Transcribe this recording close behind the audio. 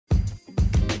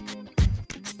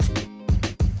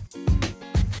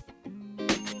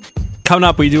Coming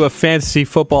up, we do a fantasy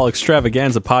football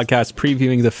extravaganza podcast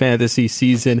previewing the fantasy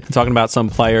season, talking about some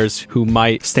players who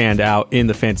might stand out in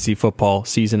the fantasy football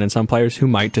season and some players who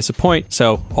might disappoint.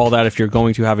 So all that if you're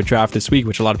going to have a draft this week,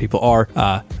 which a lot of people are,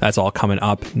 that's all coming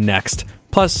up next.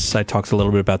 Plus, I talked a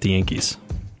little bit about the Yankees.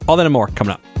 All that and more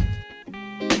coming up.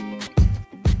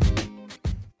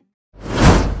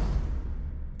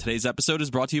 Today's episode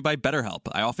is brought to you by BetterHelp.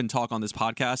 I often talk on this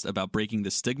podcast about breaking the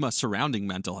stigma surrounding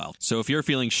mental health. So if you're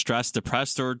feeling stressed,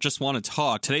 depressed, or just want to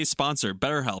talk, today's sponsor,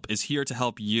 BetterHelp, is here to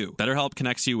help you. BetterHelp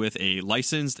connects you with a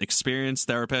licensed, experienced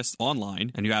therapist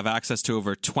online, and you have access to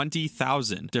over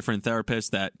 20,000 different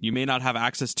therapists that you may not have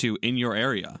access to in your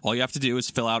area. All you have to do is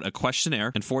fill out a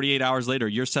questionnaire, and 48 hours later,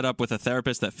 you're set up with a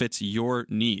therapist that fits your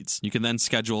needs. You can then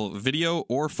schedule video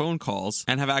or phone calls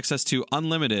and have access to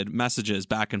unlimited messages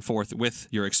back and forth with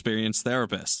your experienced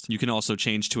therapist. You can also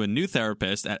change to a new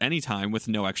therapist at any time with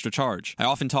no extra charge. I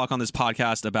often talk on this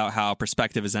podcast about how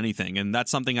perspective is anything, and that's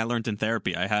something I learned in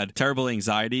therapy. I had terrible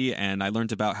anxiety, and I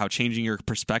learned about how changing your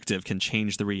perspective can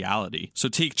change the reality. So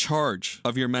take charge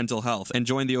of your mental health and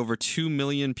join the over 2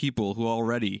 million people who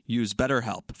already use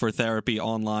BetterHelp for therapy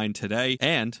online today.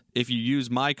 And if you use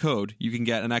my code, you can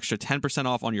get an extra 10%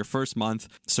 off on your first month.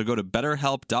 So go to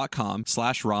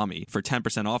betterhelp.com/Rami for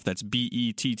 10% off. That's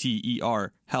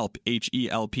BETTER help,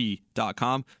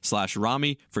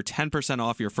 HELP.com/Rami for 10%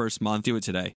 off your first month. Do it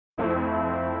today.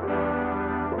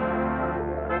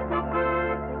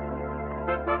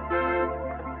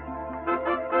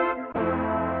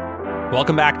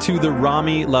 Welcome back to the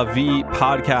Rami Lavi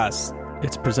podcast.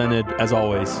 It's presented, as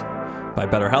always, by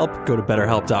BetterHelp. Go to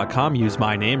betterhelp.com. Use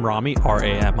my name, Rami,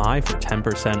 R-A-M-I, for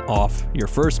 10% off your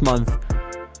first month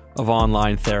of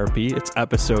online therapy. It's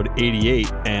episode 88.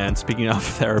 And speaking of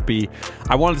therapy,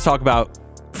 I wanted to talk about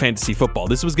fantasy football.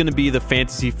 This was going to be the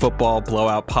fantasy football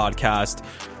blowout podcast.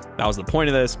 That was the point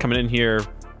of this. Coming in here,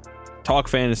 talk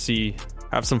fantasy,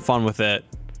 have some fun with it.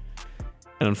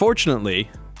 And unfortunately,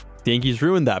 the Yankees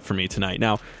ruined that for me tonight.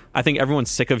 Now, I think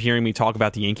everyone's sick of hearing me talk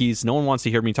about the Yankees. No one wants to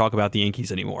hear me talk about the Yankees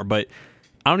anymore. But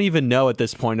I don't even know at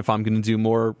this point if I'm going to do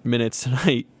more minutes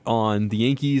tonight on the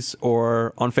Yankees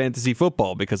or on fantasy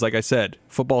football. Because like I said,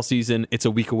 football season, it's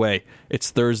a week away. It's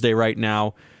Thursday right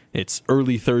now. It's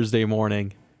early Thursday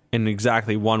morning. In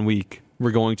exactly 1 week,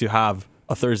 we're going to have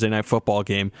a Thursday night football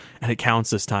game. And it counts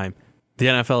this time. The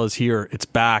NFL is here. It's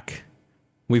back.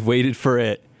 We've waited for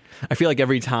it. I feel like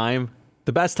every time,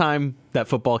 the best time that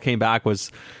football came back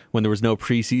was when there was no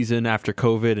preseason after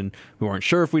COVID and we weren't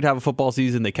sure if we'd have a football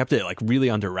season. They kept it like really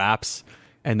under wraps.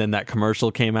 And then that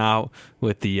commercial came out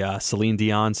with the Celine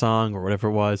Dion song or whatever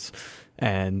it was.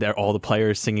 And all the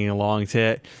players singing along to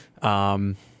it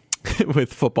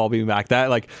with football being back. That,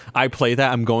 like, I play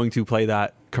that. I'm going to play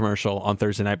that commercial on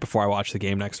Thursday night before I watch the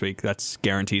game next week. That's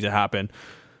guaranteed to happen.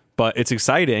 But it's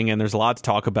exciting, and there's a lot to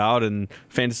talk about. And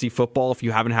fantasy football, if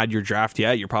you haven't had your draft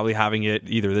yet, you're probably having it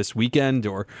either this weekend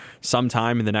or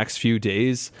sometime in the next few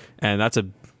days. And that's a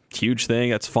huge thing.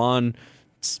 That's fun.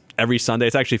 It's every Sunday.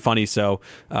 It's actually funny. So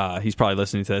he's probably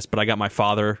listening to this, but I got my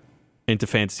father into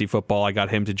fantasy football. I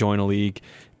got him to join a league,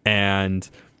 and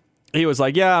he was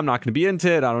like, yeah, I'm not going to be into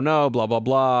it. I don't know, blah, blah,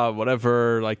 blah,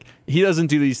 whatever. Like, he doesn't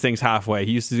do these things halfway.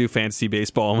 He used to do fantasy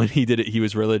baseball, and when he did it, he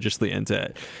was religiously into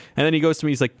it. And then he goes to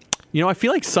me, he's like, you know, I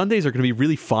feel like Sundays are going to be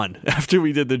really fun after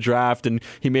we did the draft, and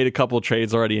he made a couple of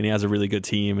trades already, and he has a really good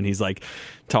team, and he's like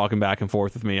talking back and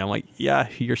forth with me. I'm like, yeah,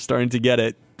 you're starting to get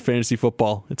it. Fantasy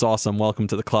football. It's awesome. Welcome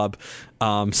to the club.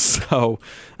 So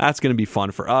that's going to be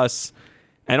fun for us.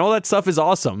 And all that stuff is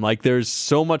awesome. Like, there's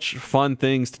so much fun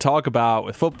things to talk about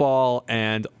with football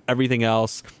and everything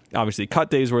else. Obviously, cut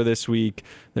days were this week.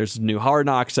 There's new Hard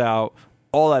Knocks out,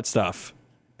 all that stuff.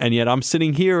 And yet I'm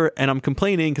sitting here and I'm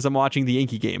complaining because I'm watching the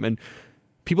Yankee game. And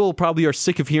people probably are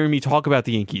sick of hearing me talk about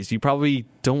the Yankees. You probably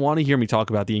don't want to hear me talk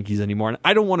about the Yankees anymore. And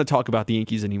I don't want to talk about the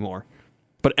Yankees anymore.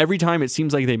 But every time it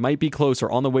seems like they might be close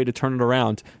or on the way to turn it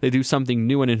around, they do something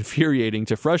new and infuriating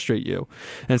to frustrate you.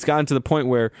 And it's gotten to the point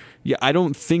where, yeah, I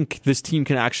don't think this team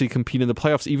can actually compete in the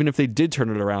playoffs, even if they did turn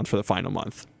it around for the final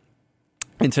month.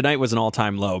 And tonight was an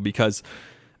all-time low because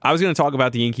I was going to talk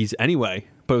about the Yankees anyway,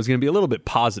 but it was going to be a little bit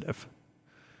positive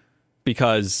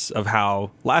because of how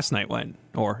last night went.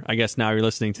 Or I guess now you're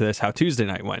listening to this, how Tuesday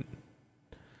night went.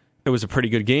 It was a pretty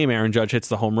good game. Aaron Judge hits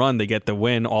the home run. They get the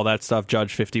win, all that stuff.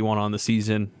 Judge 51 on the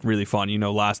season. Really fun. You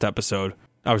know, last episode,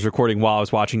 I was recording while I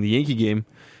was watching the Yankee game,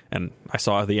 and I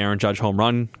saw the Aaron Judge home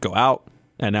run go out,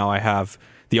 and now I have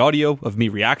the audio of me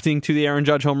reacting to the Aaron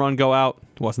Judge home run go out.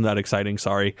 It wasn't that exciting,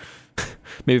 sorry.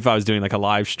 Maybe if I was doing like a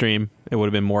live stream, it would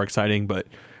have been more exciting, but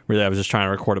really I was just trying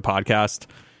to record a podcast.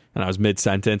 And I was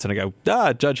mid-sentence, and I go,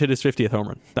 Judge hit his 50th home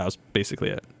run. That was basically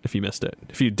it, if you missed it.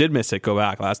 If you did miss it, go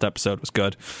back. Last episode was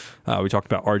good. We talked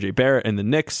about RJ Barrett and the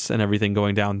Knicks and everything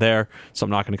going down there, so I'm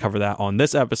not going to cover that on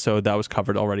this episode. That was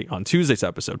covered already on Tuesday's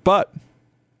episode. But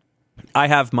I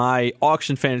have my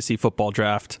auction fantasy football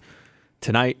draft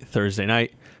tonight, Thursday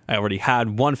night. I already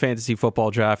had one fantasy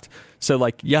football draft. So,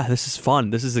 this is fun.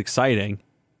 This is exciting.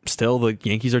 Still, the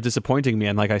Yankees are disappointing me.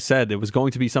 And like I said, it was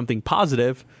going to be something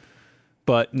positive,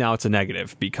 but now it's a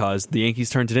negative because the Yankees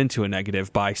turned it into a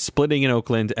negative by splitting in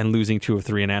Oakland and losing 2 of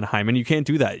 3 in Anaheim. And you can't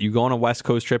do that. You go on a West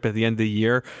Coast trip at the end of the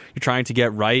year. You're trying to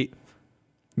get right.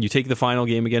 You take the final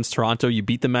game against Toronto. You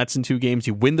beat the Mets in 2 games.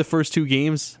 You win the first 2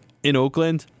 games in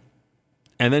Oakland.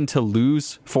 And then to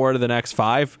lose 4 out of the next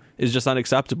 5 is just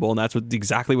unacceptable. And that's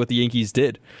exactly what the Yankees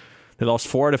did. They lost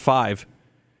 4 out of 5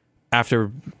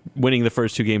 after winning the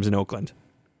first 2 games in Oakland.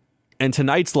 And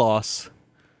tonight's loss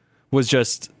was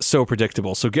just so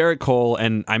predictable. So Garrett Cole,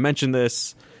 and I mentioned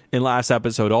this in last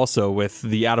episode also with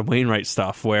the Adam Wainwright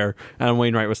stuff, where Adam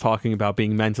Wainwright was talking about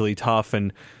being mentally tough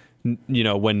and,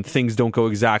 when things don't go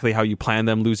exactly how you plan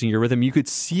them, losing your rhythm. You could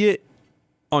see it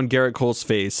on Garrett Cole's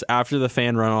face after the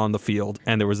fan run on the field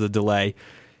and there was a delay.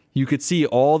 You could see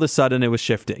all of a sudden it was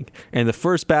shifting. And the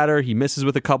first batter, he misses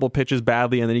with a couple pitches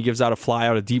badly, and then he gives out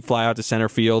a deep fly out to center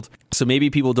field. So maybe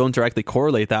people don't directly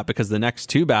correlate that because the next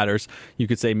 2 batters, you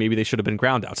could say maybe they should have been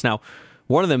ground outs. Now,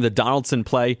 one of them, the Donaldson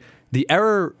play, the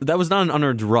error, that was not an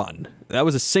unearned run. That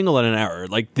was a single and an error.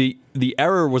 The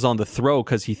error was on the throw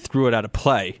because he threw it out of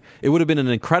play. It would have been an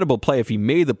incredible play if he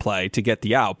made the play to get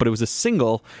the out, but it was a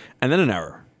single and then an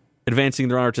error, advancing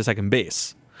the runner to second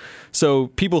base. So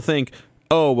people think,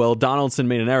 oh, well, Donaldson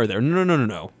made an error there.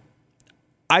 No.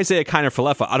 Isaiah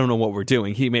Kiner-Falefa, I don't know what we're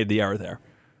doing. He made the error there.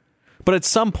 But at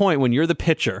some point, when you're the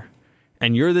pitcher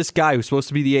and you're this guy who's supposed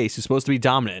to be the ace, who's supposed to be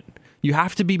dominant, you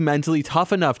have to be mentally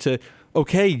tough enough to,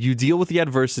 okay, you deal with the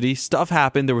adversity. Stuff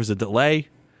happened. There was a delay.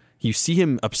 You see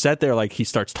him upset there, like he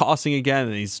starts tossing again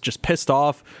and he's just pissed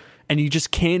off, and you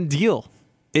just can't deal.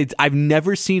 I've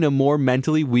never seen a more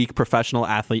mentally weak professional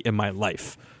athlete in my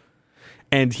life.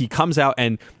 And he comes out,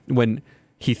 and when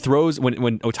he throws,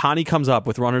 when Ohtani comes up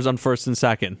with runners on first and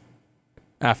second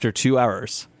after 2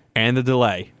 errors and the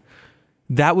delay,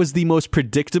 that was the most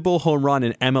predictable home run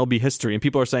in MLB history. And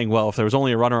people are saying, well, if there was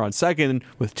only a runner on second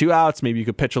with 2 outs, maybe you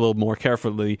could pitch a little more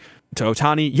carefully to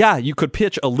Ohtani. Yeah, you could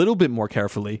pitch a little bit more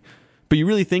carefully, but you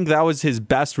really think that was his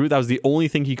best route? That was the only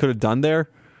thing he could have done there,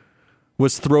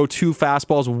 was throw 2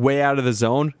 fastballs way out of the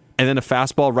zone and then a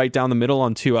fastball right down the middle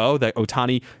on 2-0 that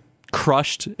Ohtani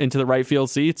crushed into the right field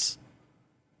seats?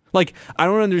 I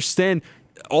don't understand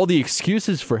all the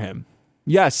excuses for him.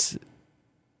 Yes,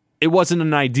 it wasn't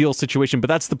an ideal situation, but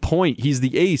that's the point. He's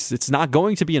the ace. It's not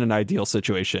going to be in an ideal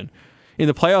situation. In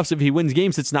the playoffs, if he wins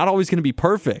games, it's not always going to be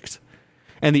perfect.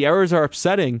 And the errors are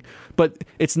upsetting, but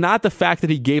it's not the fact that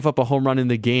he gave up a home run in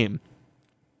the game.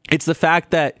 It's the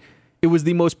fact that it was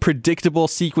the most predictable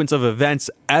sequence of events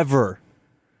ever.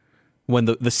 When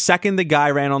the second the guy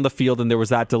ran on the field and there was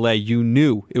that delay, you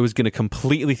knew it was going to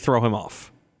completely throw him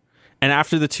off. And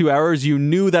after the 2 errors, you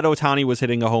knew that Ohtani was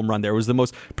hitting a home run there. It was the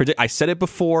most I said it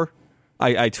before.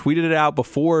 I tweeted it out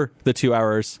before the 2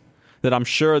 errors that I'm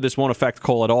sure this won't affect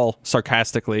Cole at all,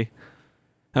 sarcastically.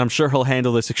 And I'm sure he'll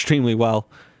handle this extremely well.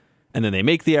 And then they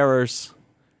make the errors.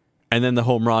 And then the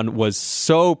home run was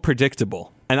so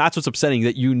predictable. And that's what's upsetting,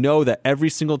 that you know that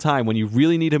every single time when you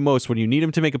really need him most, when you need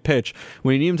him to make a pitch,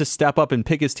 when you need him to step up and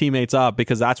pick his teammates up,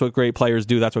 because that's what great players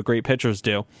do, that's what great pitchers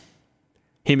do,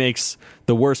 he makes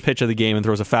the worst pitch of the game and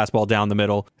throws a fastball down the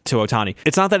middle to Ohtani.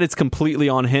 It's not that it's completely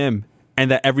on him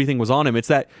and that everything was on him. It's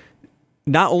that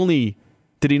not only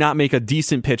did he not make a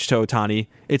decent pitch to Ohtani,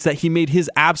 it's that he made his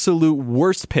absolute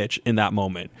worst pitch in that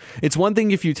moment. It's one thing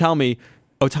if you tell me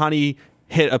Ohtani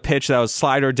hit a pitch that was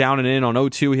slider down and in on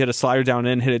 0-2, he hit a slider down and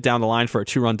in, hit it down the line for a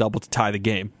 2-run double to tie the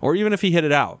game, or even if he hit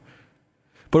it out.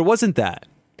 But it wasn't that.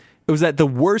 It was that the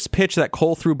worst pitch that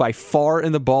Cole threw by far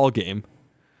in the ball game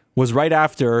was right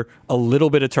after a little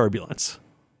bit of turbulence.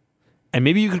 And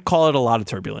maybe you could call it a lot of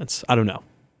turbulence. I don't know.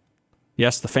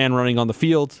 Yes, the fan running on the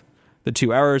field, the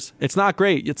 2 errors. It's not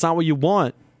great. It's not what you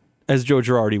want, as Joe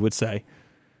Girardi would say.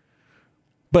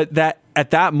 But that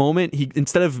at that moment, he,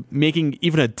 instead of making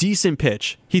even a decent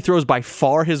pitch, he throws by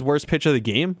far his worst pitch of the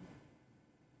game.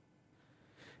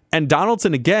 And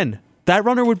Donaldson, again, that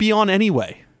runner would be on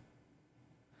anyway.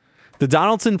 The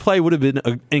Donaldson play would have been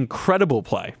an incredible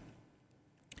play.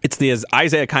 It's the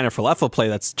Isaiah Kiner-Falefa play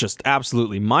that's just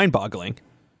absolutely mind-boggling.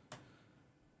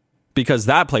 Because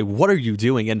that play, what are you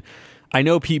doing? And I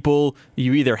know people,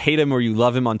 you either hate him or you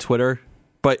love him on Twitter,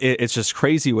 but it's just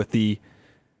crazy with the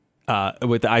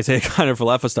with the Isaiah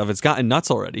Kiner-Falefa stuff. It's gotten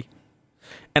nuts already.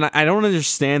 And I don't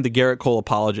understand the Garrett Cole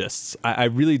apologists. I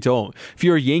really don't. If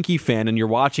you're a Yankee fan and you're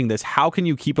watching this, how can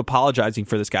you keep apologizing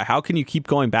for this guy? How can you keep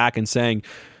going back and saying,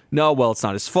 no, well, it's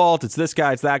not his fault. It's this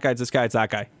guy, it's that guy, it's this guy, it's that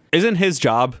guy. Isn't his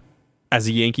job as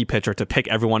a Yankee pitcher to pick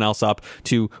everyone else up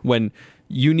to when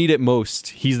you need it most,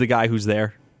 he's the guy who's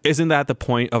there? Isn't that the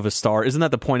point of a star? Isn't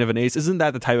that the point of an ace? Isn't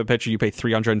that the type of pitcher you pay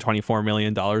 $324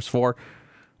 million for?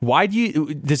 Why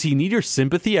does he need your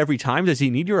sympathy every time? Does he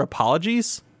need your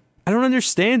apologies? I don't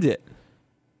understand it.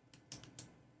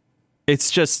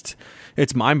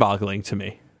 It's mind-boggling to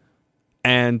me.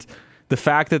 And the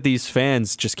fact that these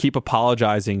fans just keep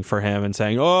apologizing for him and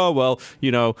saying, oh, well,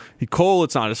 Cole,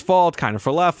 it's not his fault,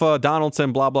 Kiner-Falefa,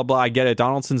 Donaldson, blah, blah, blah. I get it.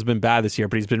 Donaldson's been bad this year,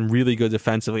 but he's been really good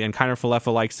defensively, and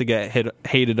Kiner-Falefa likes to get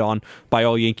hated on by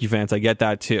all Yankee fans. I get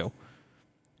that too.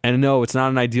 And no, it's not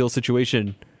an ideal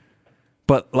situation.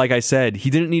 But like I said, he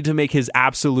didn't need to make his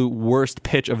absolute worst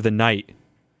pitch of the night,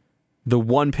 the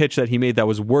one pitch that he made that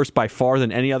was worse by far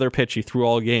than any other pitch he threw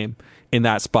all game, in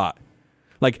that spot.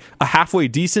 Like a halfway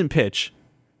decent pitch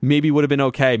maybe would have been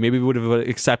okay. Maybe we would have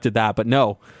accepted that. But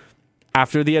no,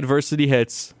 after the adversity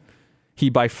hits, he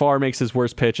by far makes his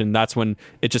worst pitch, and that's when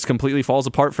it just completely falls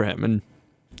apart for him. And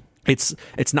it's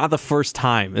not the first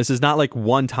time. This is not like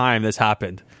one time this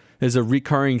happened. There's a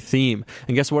recurring theme.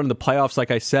 And guess what? In the playoffs, like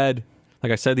I said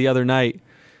the other night,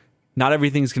 not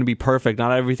everything's going to be perfect.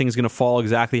 Not everything's going to fall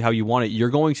exactly how you want it. You're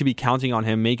going to be counting on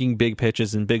him making big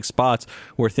pitches in big spots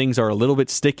where things are a little bit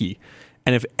sticky.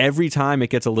 And if every time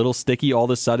it gets a little sticky, all of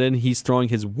a sudden he's throwing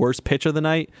his worst pitch of the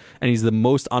night and he's the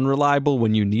most unreliable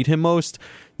when you need him most,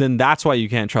 then that's why you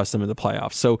can't trust him in the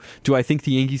playoffs. So do I think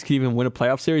the Yankees can even win a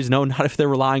playoff series? No, not if they're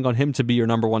relying on him to be your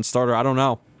number one starter. I don't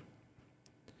know.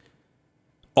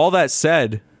 All that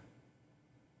said,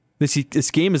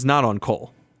 this game is not on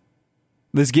Cole.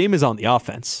 This game is on the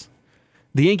offense.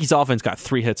 The Yankees offense got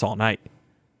 3 hits all night.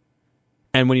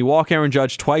 And when you walk Aaron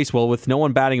Judge twice, well, with no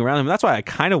one batting around him, that's why I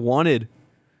kind of wanted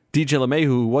DJ LeMahieu,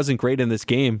 who wasn't great in this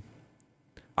game.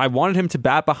 I wanted him to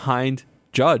bat behind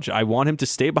Judge. I want him to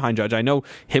stay behind Judge. I know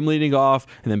him leading off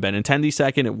and then Benintendi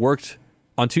second. It worked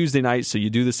on Tuesday night, so you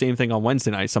do the same thing on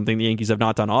Wednesday night, something the Yankees have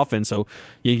not done often. So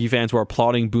Yankee fans were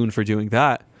applauding Boone for doing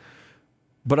that.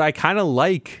 But I kind of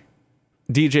like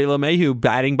DJ LeMahieu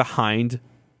batting behind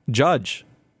Judge.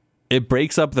 It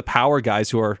breaks up the power guys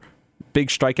who are big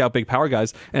strikeout, big power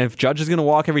guys. And if Judge is going to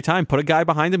walk every time, put a guy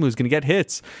behind him who's going to get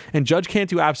hits. And Judge can't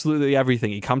do absolutely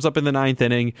everything. He comes up in the 9th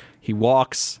inning, he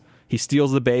walks, he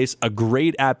steals the base. A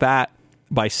great at-bat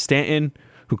by Stanton,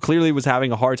 who clearly was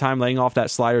having a hard time laying off that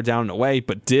slider down and away,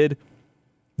 but did.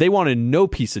 They wanted no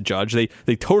piece of Judge.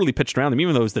 They totally pitched around him,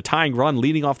 even though it was the tying run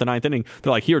leading off the 9th inning.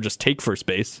 They're like, here, just take first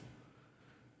base.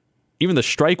 Even the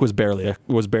strike was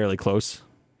barely close.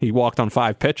 He walked on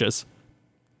 5 pitches.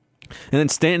 And then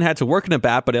Stanton had to work in a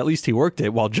bat, but at least he worked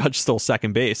it while Judge stole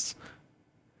second base.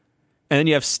 And then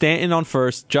you have Stanton on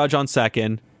first, Judge on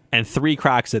second, and 3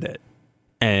 cracks at it.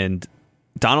 And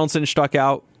Donaldson struck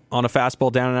out on a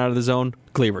fastball down and out of the zone.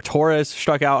 Gleyber Torres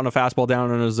struck out on a fastball down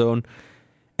and out of the zone.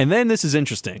 And then this is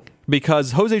interesting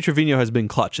because Jose Trevino has been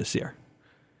clutch this year.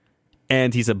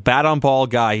 And he's a bat-on-ball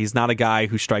guy. He's not a guy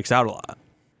who strikes out a lot.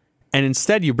 And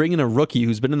instead, you bring in a rookie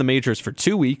who's been in the majors for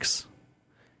 2 weeks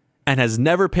and has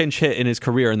never pinch hit in his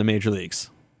career in the major leagues.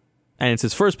 And it's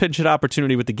his first pinch hit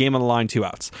opportunity with the game on the line, 2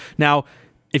 outs. Now,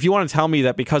 if you want to tell me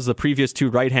that because the previous 2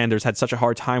 right-handers had such a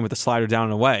hard time with the slider down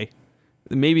and away,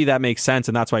 maybe that makes sense,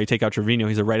 and that's why you take out Trevino.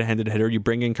 He's a right-handed hitter. You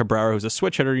bring in Cabrera, who's a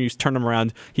switch hitter, you turn him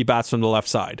around, he bats from the left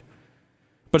side.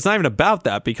 But it's not even about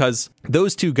that, because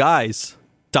those 2 guys,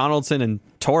 Donaldson and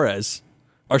Torres,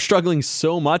 are struggling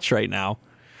so much right now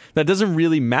that it doesn't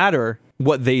really matter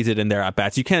what they did in their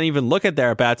at-bats. You can't even look at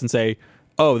their at-bats and say,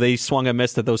 oh, they swung and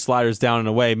missed at those sliders down and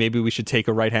away, maybe we should take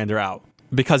a right-hander out.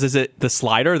 Because is it the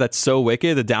slider that's so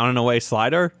wicked, the down and away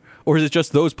slider? Or is it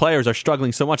just those players are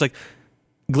struggling so much? Like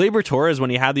Gleyber Torres, when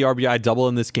he had the RBI double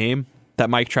in this game that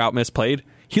Mike Trout misplayed,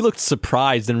 he looked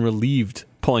surprised and relieved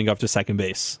pulling up to second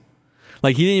base.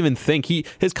 Like he didn't even think,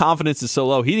 his confidence is so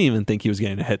low, he didn't even think he was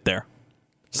getting a hit there.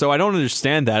 So I don't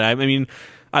understand that. I mean,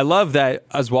 I love that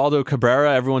Oswaldo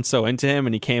Cabrera, everyone's so into him,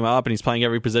 and he came up and he's playing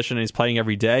every position and he's playing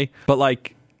every day. But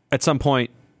like at some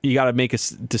point, you got to make a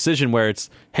decision where it's,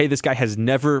 hey, this guy has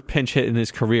never pinch hit in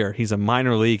his career. He's a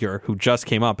minor leaguer who just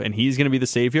came up, and he's going to be the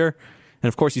savior. And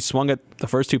of course, he swung at the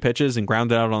first 2 pitches and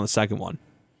grounded out on the second one.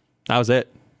 That was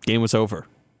it. Game was over.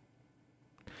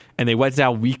 And they went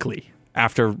down weakly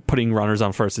after putting runners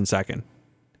on first and second.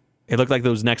 It looked like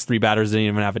those next 3 batters didn't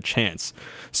even have a chance.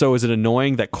 So is it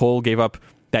annoying that Cole gave up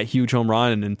that huge home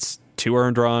run and it's 2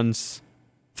 earned runs,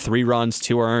 3 runs,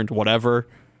 2 earned, whatever?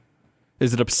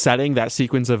 Is it upsetting, that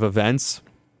sequence of events?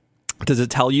 Does it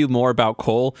tell you more about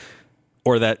Cole,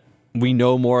 or that we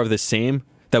know more of the same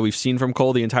that we've seen from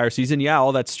Cole the entire season? Yeah,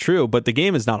 all that's true, but the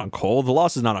game is not on Cole. The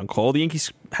loss is not on Cole. The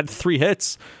Yankees had 3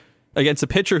 hits against a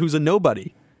pitcher who's a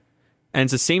nobody. And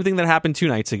it's the same thing that happened 2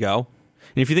 nights ago.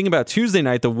 And if you think about Tuesday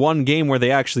night, the one game where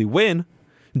they actually win,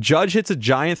 Judge hits a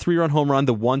giant 3-run home run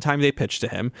the one time they pitch to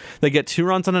him. They get 2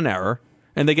 runs on an error,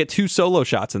 and they get 2 solo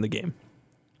shots in the game.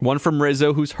 One from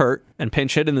Rizzo, who's hurt and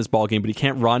pinch hit in this ball game, but he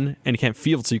can't run and he can't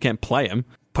field, so you can't play him.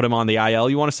 Put him on the IL,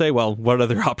 you want to say? Well, what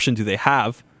other option do they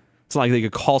have? It's not like they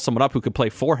could call someone up who could play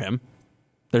for him.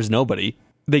 There's nobody.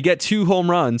 They get 2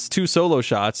 home runs, 2 solo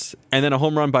shots, and then a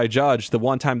home run by Judge the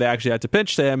one time they actually had to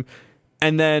pitch to him,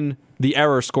 and then the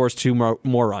error scores 2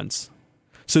 more runs.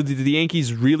 So did the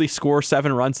Yankees really score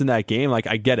 7 runs in that game? Like,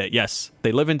 I get it. Yes,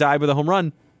 they live and die with a home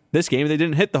run. This game, they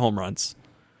didn't hit the home runs.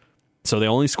 So they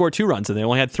only scored 2 runs, and they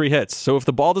only had 3 hits. So if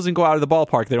the ball doesn't go out of the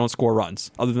ballpark, they don't score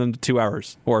runs, other than the 2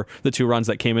 errors, or the 2 runs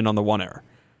that came in on the 1 error.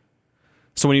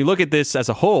 So when you look at this as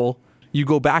a whole, you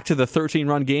go back to the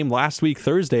 13-run game last week,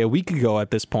 Thursday, a week ago at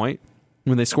this point,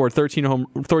 when they scored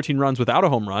 13 runs without a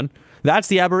home run. That's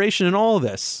the aberration in all of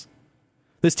this.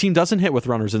 This team doesn't hit with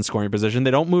runners in scoring position.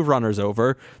 They don't move runners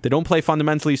over. They don't play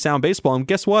fundamentally sound baseball. And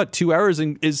guess what? 2 errors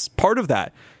is part of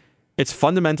that. It's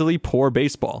fundamentally poor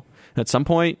baseball. And at some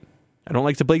point, I don't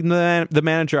like to blame the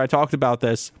manager. I talked about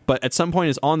this, but at some point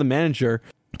it's on the manager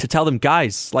to tell them,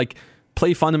 guys, like,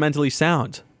 play fundamentally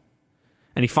sound.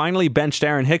 And he finally benched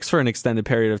Aaron Hicks for an extended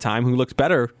period of time, who looked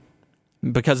better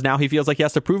because now he feels like he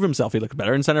has to prove himself. He looked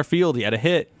better in center field. He had a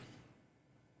hit.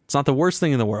 It's not the worst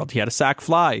thing in the world. He had a sac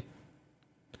fly.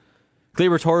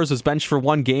 Gleyber Torres was benched for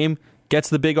 1 game, gets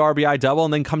the big RBI double,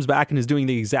 and then comes back and is doing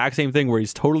the exact same thing where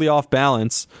he's totally off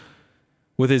balance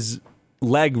with his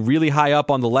leg really high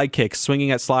up on the leg kick, swinging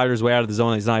at sliders way out of the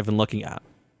zone that he's not even looking at.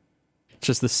 It's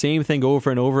just the same thing over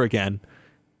and over again.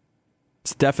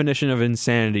 It's definition of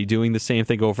insanity, doing the same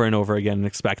thing over and over again and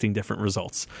expecting different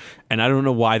results. And I don't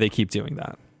know why they keep doing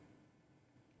that.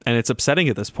 And it's upsetting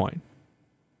at this point.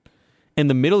 In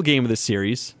the middle game of the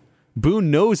series, Boone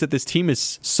knows that this team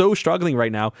is so struggling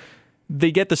right now.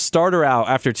 They get the starter out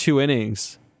after 2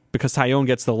 innings because Tyone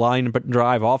gets the line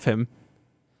drive off him.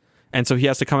 And so he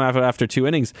has to come out after 2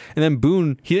 innings. And then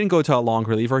Boone, he didn't go to a long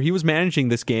reliever. He was managing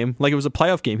this game like it was a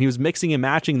playoff game. He was mixing and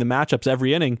matching the matchups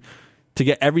every inning to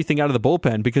get everything out of the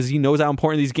bullpen because he knows how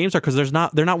important these games are, because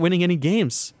they're not winning any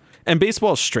games. And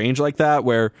baseball is strange like that,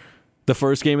 where the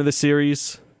first game of the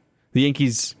series, the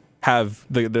Yankees have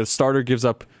the starter gives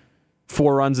up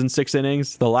 4 runs in 6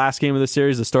 innings. The last game of the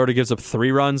series, the starter gives up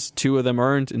 3 runs, 2 of them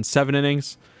earned in 7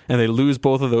 innings. And they lose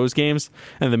both of those games.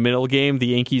 And the middle game, the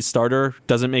Yankees starter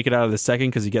doesn't make it out of the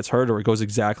second because he gets hurt, or it goes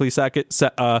exactly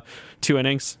 2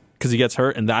 innings because he gets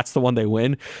hurt, and that's the one they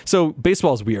win. So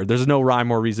baseball is weird. There's no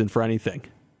rhyme or reason for anything.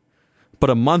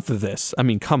 But a month of this, I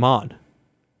mean, come on.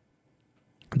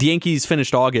 The Yankees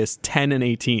finished August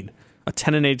 10-18, a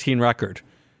 10-18 record.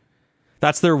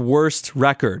 That's their worst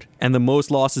record and the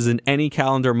most losses in any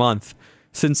calendar month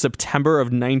since September of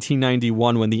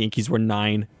 1991, when the Yankees were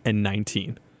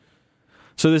 9-19.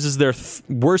 So this is their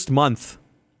worst month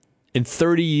in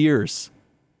 30 years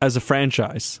as a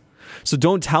franchise. So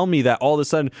don't tell me that all of a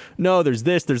sudden, no, there's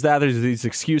this, there's that, there's these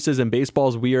excuses, and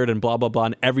baseball's weird and blah, blah, blah,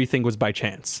 and everything was by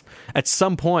chance. At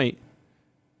some point,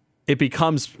 it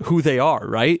becomes who they are,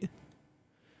 right?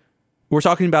 We're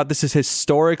talking about this is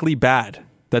historically bad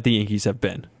that the Yankees have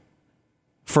been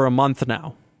for a month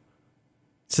now.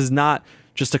 This is not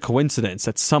just a coincidence.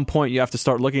 At some point, you have to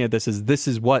start looking at this as this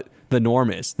is what the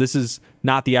norm is. This is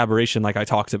not the aberration like I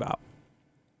talked about.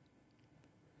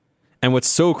 And what's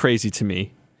so crazy to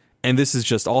me, and this is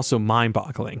just also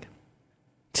mind-boggling,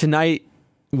 tonight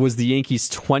was the Yankees'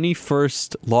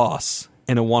 21st loss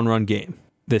in a 1-run game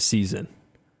this season.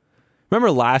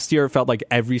 Remember last year, it felt like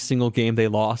every single game they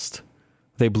lost,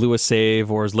 they blew a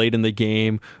save, or was late in the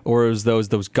game, or it was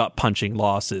those gut-punching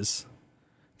losses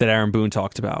that Aaron Boone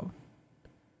talked about.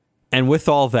 And with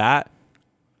all that,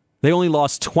 they only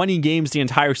lost 20 games the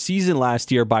entire season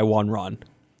last year by 1 run.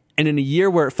 And in a year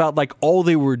where it felt like all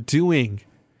they were doing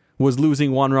was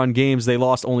losing 1-run games, they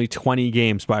lost only 20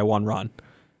 games by 1 run.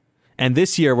 And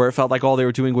this year, where it felt like all they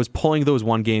were doing was pulling those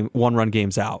 1-run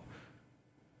games out.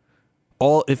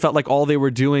 It felt like all they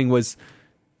were doing was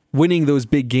winning those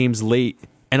big games late,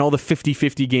 and all the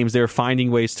 50-50 games they were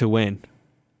finding ways to win.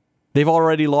 They've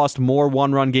already lost more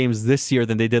 1-run games this year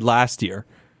than they did last year.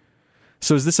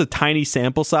 So is this a tiny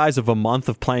sample size of a month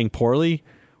of playing poorly?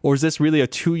 Or is this really a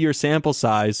 2-year sample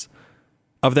size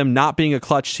of them not being a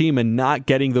clutch team and not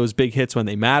getting those big hits when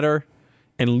they matter,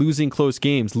 and losing close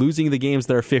games, losing the games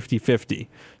that are 50-50.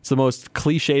 It's the most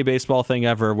cliche baseball thing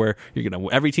ever, where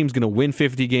every team's going to win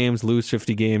 50 games, lose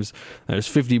 50 games. There's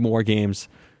 50 more games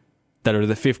that are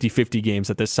the 50-50 games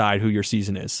that decide who your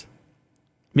season is.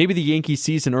 Maybe the Yankees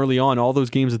season early on, all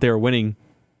those games that they were winning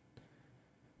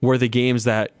were the games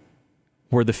that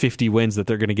were the 50 wins that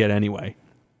they're going to get anyway.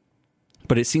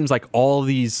 But it seems like all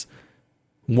these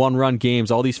one-run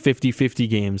games, all these 50-50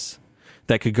 games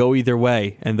that could go either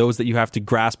way, and those that you have to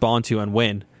grasp onto and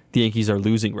win, the Yankees are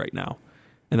losing right now.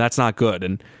 And that's not good.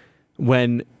 And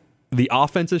when the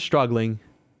offense is struggling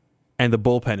and the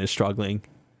bullpen is struggling,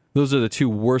 those are the two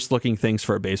worst-looking things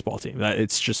for a baseball team.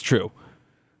 It's just true.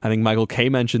 I think Michael Kay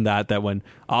mentioned that when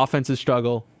offenses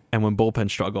struggle and when bullpen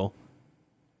struggle,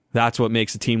 that's what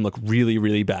makes a team look really,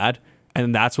 really bad.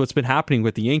 And that's what's been happening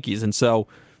with the Yankees. And so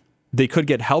they could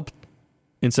get help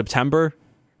in September,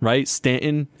 right?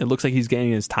 Stanton, it looks like he's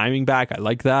getting his timing back. I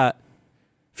like that.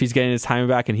 If he's getting his timing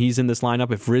back and he's in this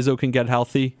lineup, if Rizzo can get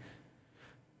healthy.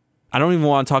 I don't even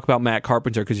want to talk about Matt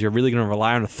Carpenter because you're really going to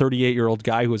rely on a 38-year-old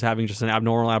guy who was having just an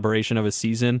abnormal aberration of a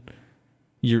season.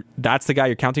 That's the guy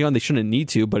you're counting on. They shouldn't need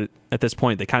to, but at this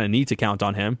point, they kind of need to count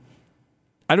on him.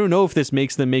 I don't know if this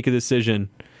makes them make a decision.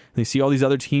 They see all these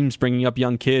other teams bringing up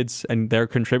young kids, and they're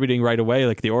contributing right away,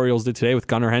 like the Orioles did today with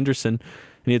Gunnar Henderson,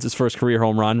 and he hits his first career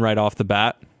home run right off the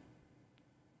bat.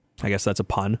 I guess that's a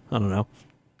pun. I don't know.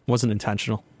 It wasn't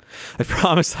intentional. I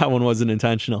promise that one wasn't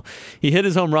intentional. He hit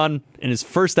his home run in his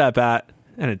first at-bat,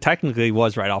 and it technically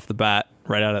was right off the bat,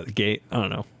 right out of the gate. I don't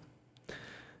know.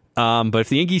 But if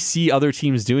the Yankees see other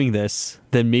teams doing this,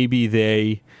 then maybe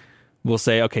they will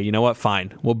say, okay, you know what?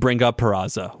 Fine. We'll bring up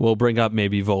Peraza. We'll bring up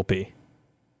maybe Volpe.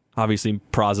 Obviously,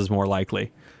 Peraza's more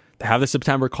likely. They have the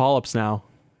September call-ups now.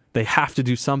 They have to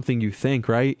do something, you think,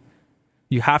 right?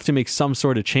 You have to make some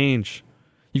sort of change.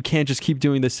 You can't just keep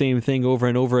doing the same thing over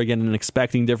and over again and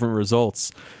expecting different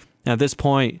results. And at this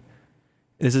point,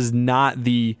 this is not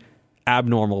the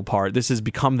abnormal part. This has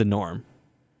become the norm.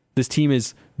 This team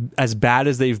is as bad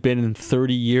as they've been in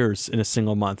 30 years in a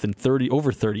single month, in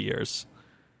over 30 years.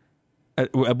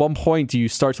 At one point, do you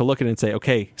start to look at it and say,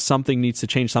 okay, something needs to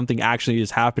change, something actually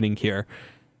is happening here?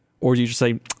 Or do you just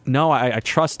say, no, I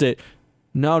trust it.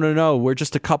 No, we're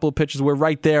just a couple of pitches. We're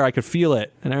right there. I could feel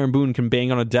it. And Aaron Boone can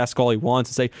bang on a desk all he wants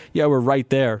and say, yeah, we're right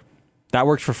there. That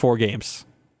worked for 4 games.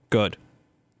 Good.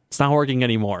 It's not working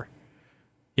anymore.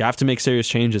 You have to make serious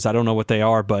changes. I don't know what they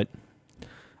are, but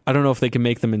I don't know if they can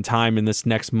make them in time in this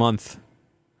next month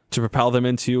to propel them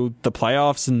into the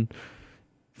playoffs and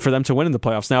for them to win in the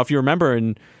playoffs. Now, if you remember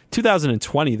in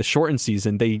 2020, the shortened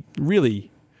season, they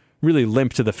really, really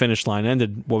limped to the finish line.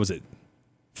 Ended,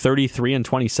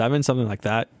 33-27, something like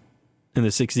that, in the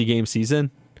 60-game season.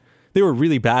 They were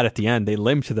really bad at the end. They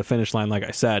limped to the finish line, like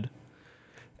I said.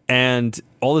 And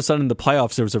all of a sudden in the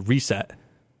playoffs, there was a reset.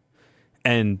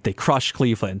 And they crushed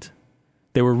Cleveland.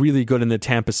 They were really good in the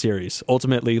Tampa series.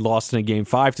 Ultimately lost in a Game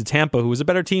 5 to Tampa, who was a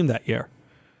better team that year.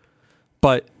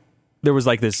 But there was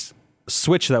like this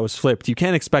switch that was flipped. You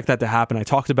can't expect that to happen. I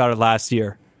talked about it last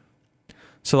year.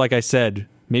 So like I said,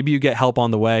 maybe you get help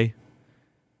on the way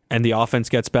and the offense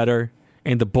gets better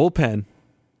and the bullpen,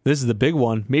 this is the big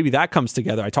one, maybe that comes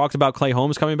together. I talked about Clay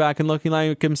Holmes coming back and looking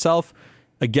like himself.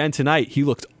 Again tonight, he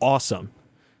looked awesome.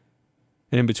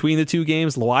 And in between the 2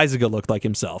 games, Loaizaga looked like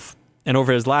himself. And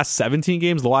over his last 17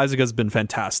 games, Loaizaga's been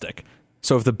fantastic.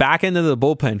 So if the back end of the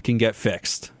bullpen can get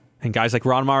fixed, and guys like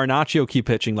Ron Marinaccio keep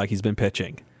pitching like he's been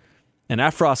pitching, and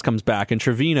Efros comes back, and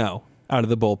Trevino out of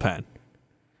the bullpen,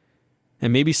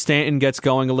 and maybe Stanton gets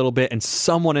going a little bit, and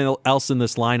someone else in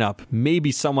this lineup,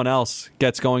 maybe someone else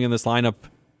gets going in this lineup,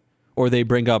 or they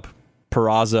bring up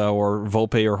Peraza or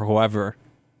Volpe or whoever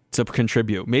to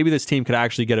contribute. Maybe this team could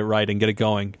actually get it right and get it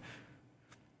going.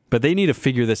 But they need to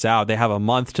figure this out. They have a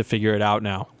month to figure it out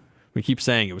now. We keep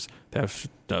saying they have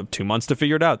 2 months to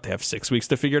figure it out. They have 6 weeks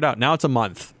to figure it out. Now it's a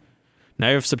month. Now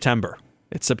you have September.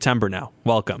 It's September now.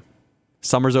 Welcome.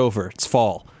 Summer's over. It's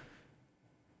fall.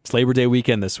 It's Labor Day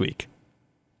weekend this week.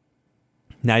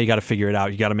 Now you got to figure it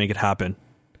out. You got to make it happen.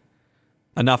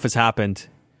 Enough has happened.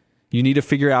 You need to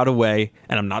figure out a way,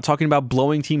 and I'm not talking about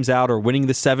blowing teams out or winning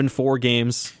the 7-4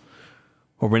 games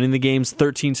or winning the games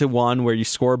 13-1 where you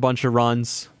score a bunch of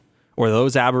runs, or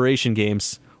those aberration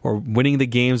games, or winning the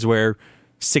games where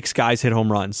 6 guys hit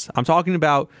home runs. I'm talking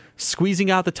about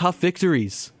squeezing out the tough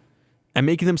victories and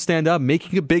making them stand up,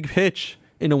 making a big pitch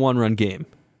in a 1-run game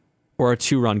or a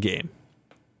 2-run game.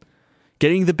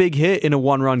 Getting the big hit in a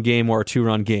 1-run game or a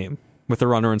 2-run game with a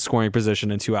runner in scoring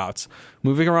position and 2 outs.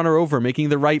 Moving a runner over, making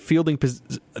the right fielding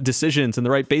decisions and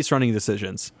the right base running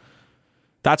decisions.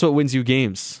 That's what wins you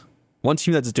games. One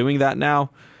team that's doing that now,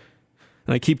 and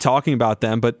and I keep talking about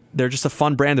them, but they're just a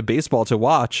fun brand of baseball to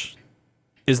watch,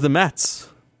 is the Mets.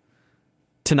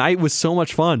 Tonight was so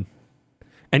much fun.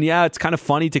 And yeah, it's kind of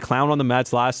funny to clown on the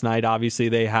Mets last night. Obviously,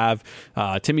 they have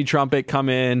Timmy Trumpet come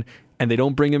in, and they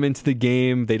don't bring him into the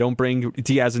game. They don't bring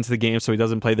Diaz into the game so he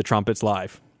doesn't play the trumpets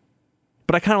live.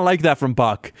 But I kind of like that from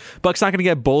Buck. Buck's not going to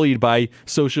get bullied by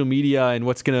social media and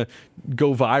what's going to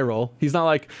go viral. He's not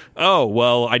like, oh,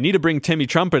 well, I need to bring Timmy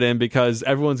Trumpet in because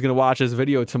everyone's going to watch this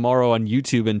video tomorrow on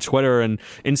YouTube and Twitter and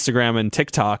Instagram and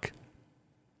TikTok.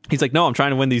 He's like, no, I'm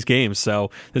trying to win these games.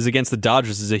 So this is against the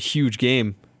Dodgers. This is a huge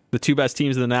game. The two best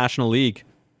teams in the National League.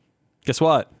 Guess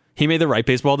what? He made the right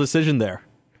baseball decision there.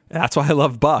 And that's why I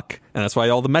love Buck. And that's why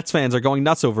all the Mets fans are going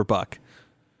nuts over Buck.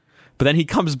 But then he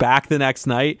comes back the next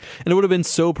night, and it would have been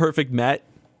so perfect Met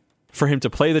for him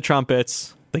to play the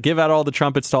trumpets. They give out all the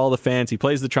trumpets to all the fans. He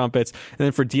plays the trumpets, and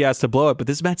then for Diaz to blow it. But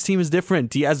this Mets team is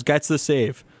different. Diaz gets the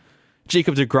save.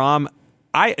 Jacob deGrom,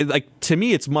 to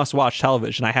me, it's must-watch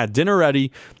television. I had dinner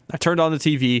ready. I turned on the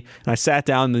TV, and I sat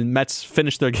down, and the Mets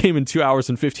finished their game in 2 hours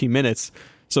and 15 minutes.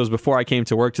 So it was before I came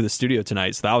to work to the studio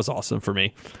tonight, so that was awesome for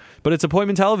me. But it's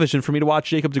appointment television for me to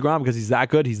watch Jacob deGrom because he's that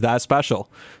good. He's that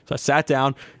special. So I sat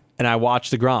down, and I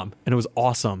watched deGrom, and it was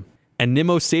awesome. And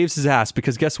Nimmo saves his ass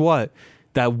because guess what?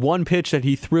 That one pitch that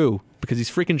he threw, because he's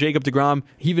freaking Jacob deGrom,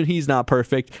 even he's not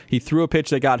perfect. He threw a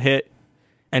pitch that got hit,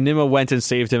 and Nimmo went and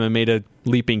saved him and made a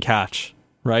leaping catch,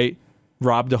 right?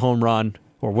 Robbed a home run,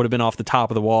 or would have been off the top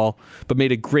of the wall, but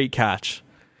made a great catch.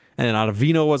 And then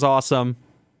Ottavino was awesome.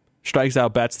 Strikes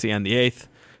out Betts to end the eighth.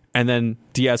 And then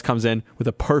Diaz comes in with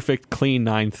a perfect, clean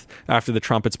ninth after the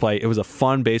trumpets play. It was a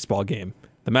fun baseball game.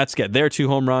 The Mets get their 2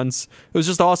 home runs. It was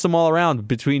just awesome all around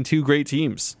between 2 great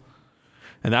teams.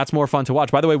 And that's more fun to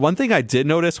watch. By the way, one thing I did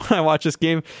notice when I watched this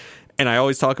game, and I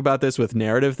always talk about this with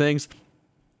narrative things,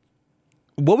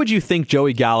 what would you think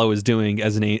Joey Gallo is doing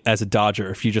as a Dodger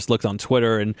if you just looked on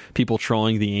Twitter and people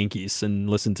trolling the Yankees and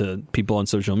listened to people on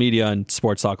social media and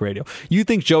sports talk radio? You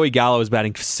think Joey Gallo is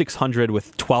batting .600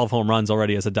 with 12 home runs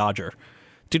already as a Dodger.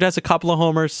 Dude has a couple of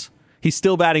homers. He's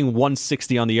still batting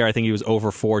 .160 on the year. I think he was over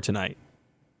 4 tonight.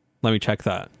 Let me check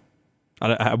that.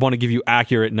 I want to give you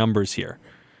accurate numbers here.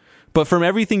 But from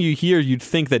everything you hear, you'd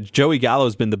think that Joey Gallo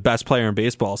has been the best player in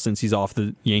baseball since he's off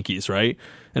the Yankees, right?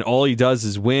 And all he does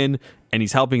is win, and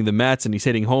he's helping the Mets, and he's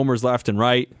hitting homers left and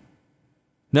right.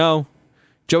 No,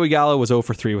 Joey Gallo was 0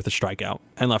 for 3 with a strikeout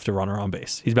and left a runner on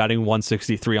base. He's batting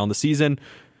 .163 on the season,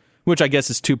 which I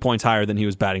guess is 2 points higher than he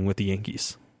was batting with the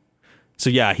Yankees. So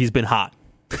yeah, he's been hot.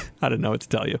 I don't know what to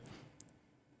tell you.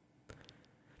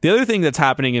 The other thing that's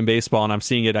happening in baseball, and I'm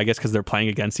seeing it, I guess, because they're playing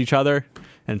against each other,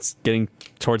 and it's getting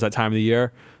towards that time of the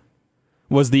year,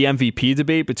 was the MVP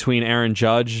debate between Aaron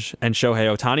Judge and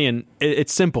Shohei Ohtani, and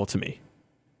it's simple to me.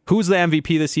 Who's the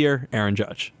MVP this year? Aaron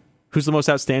Judge. Who's the most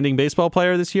outstanding baseball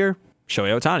player this year?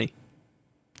 Shohei Ohtani.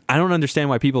 I don't understand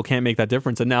why people can't make that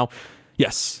difference. And now,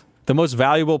 yes, the most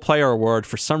valuable player award,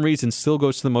 for some reason, still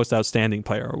goes to the most outstanding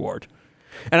player award.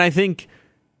 And I think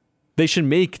they should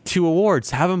make 2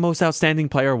 awards. Have a most outstanding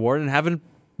player award and have a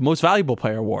most valuable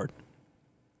player award.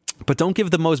 But don't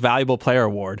give the most valuable player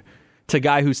award to a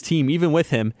guy whose team, even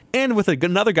with him, and with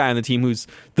another guy on the team who's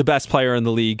the best player in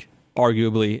the league,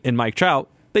 arguably, in Mike Trout,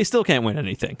 they still can't win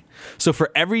anything. So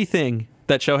for everything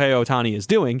that Shohei Ohtani is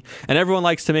doing, and everyone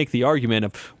likes to make the argument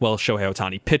of, well, Shohei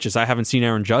Ohtani pitches. I haven't seen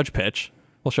Aaron Judge pitch.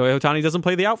 Well, Shohei Ohtani doesn't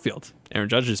play the outfield. Aaron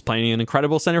Judge is playing an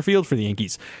incredible center field for the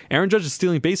Yankees. Aaron Judge is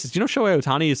stealing bases. You know Shohei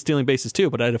Ohtani is stealing bases too,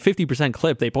 but at a 50%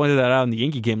 clip. They pointed that out in the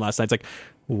Yankee game last night. It's like,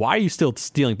 why are you still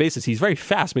stealing bases? He's very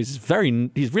fast, but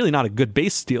he's really not a good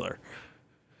base stealer.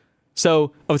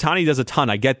 So Ohtani does a ton.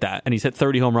 I get that. And he's hit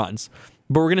 30 home runs.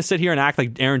 But we're going to sit here and act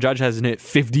like Aaron Judge hasn't hit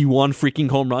 51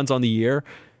 freaking home runs on the year.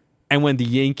 And when the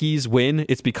Yankees win,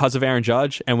 it's because of Aaron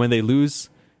Judge. And when they lose,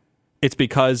 it's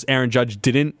because Aaron Judge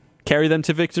didn't carry them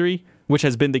to victory, which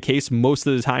has been the case most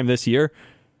of the time this year.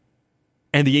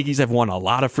 And the Yankees have won a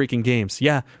lot of freaking games.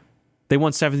 Yeah, they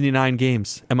won 79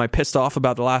 games. Am I pissed off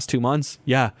about the last 2 months?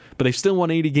 Yeah, but they've still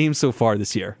won 80 games so far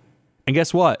this year. And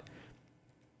guess what?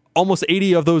 Almost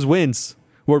 80 of those wins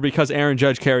were because Aaron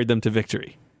Judge carried them to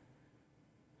victory.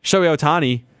 Shohei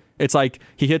Ohtani, it's like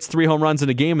he hits 3 home runs in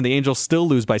a game and the Angels still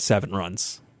lose by 7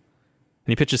 runs.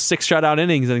 And he pitches 6 shutout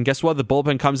innings, and guess what? The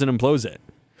bullpen comes in and blows it.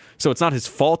 So it's not his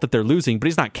fault that they're losing, but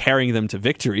he's not carrying them to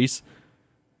victories.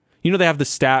 You know, they have the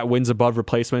stat wins above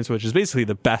replacements, which is basically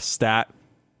the best stat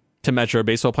to measure a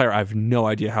baseball player. I have no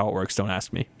idea how it works. Don't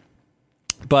ask me.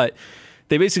 But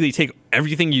they basically take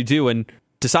everything you do and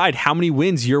decide how many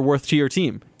wins you're worth to your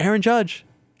team. Aaron Judge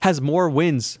has more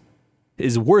wins,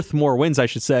 is worth more wins, I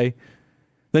should say,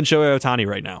 than Shohei Ohtani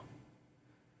right now.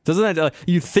 Doesn't that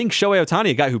you think Shohei Ohtani,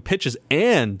 a guy who pitches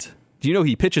and do you know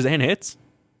he pitches and hits?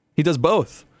 He does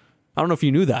both. I don't know if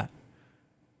you knew that.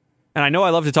 And I know I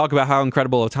love to talk about how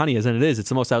incredible Ohtani is, and it is. It's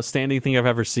the most outstanding thing I've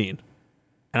ever seen.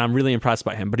 And I'm really impressed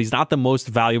by him. But he's not the most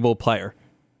valuable player.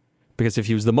 Because if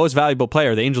he was the most valuable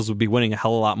player, the Angels would be winning a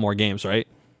hell of a lot more games, right?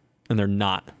 And they're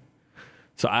not.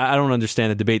 So I don't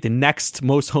understand the debate. The next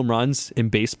most home runs in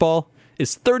baseball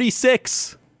is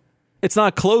 36. It's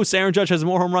not close. Aaron Judge has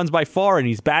more home runs by far, and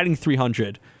he's batting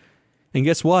 300. And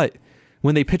guess what?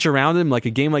 When they pitch around him, like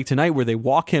a game like tonight where they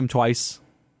walk him twice,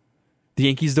 the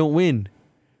Yankees don't win.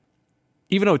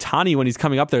 Even Ohtani, when he's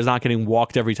coming up there, is not getting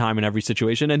walked every time in every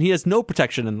situation, and he has no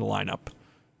protection in the lineup.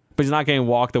 But he's not getting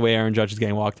walked the way Aaron Judge is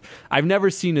getting walked. I've never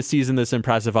seen a season this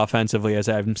impressive offensively as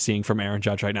I'm seeing from Aaron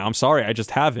Judge right now. I'm sorry, I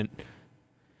just haven't.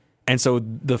 And so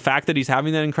the fact that he's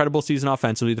having that incredible season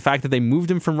offensively, the fact that they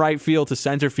moved him from right field to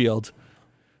center field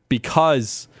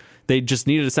because they just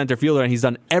needed a center fielder, and he's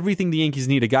done everything the Yankees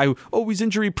need. A guy who, he's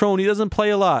injury prone, he doesn't play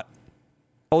a lot.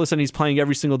 All of a sudden he's playing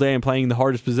every single day and playing the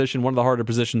hardest position, one of the harder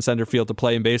positions, center field, to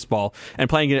play in baseball, and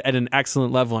playing it at an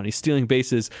excellent level, and he's stealing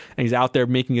bases, and he's out there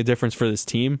making a difference for this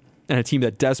team, and a team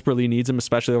that desperately needs him,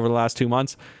 especially over the last 2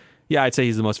 months. Yeah, I'd say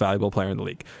he's the most valuable player in the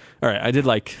league. All right, I did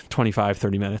like 25,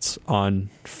 30 minutes on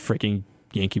freaking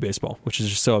Yankee baseball, which is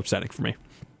just so upsetting for me.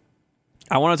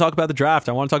 I want to talk about the draft.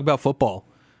 I want to talk about football.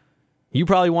 You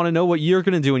probably want to know what you're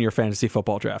going to do in your fantasy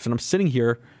football draft, and I'm sitting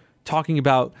here talking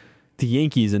about the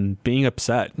Yankees and being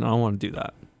upset, and I don't want to do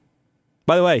that.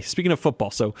 By the way, speaking of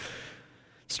football, so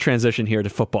let's transition here to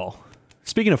football.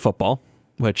 Speaking of football,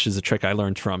 which is a trick I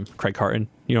learned from Craig Carton,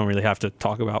 you don't really have to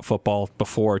talk about football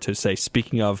before to say,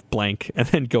 speaking of blank, and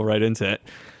then go right into it.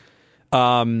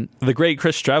 The great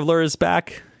Chris Streveler is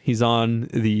back. He's on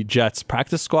the Jets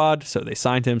practice squad, so they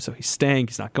signed him, so he's staying.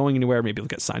 He's not going anywhere. Maybe he'll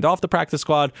get signed off the practice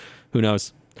squad. Who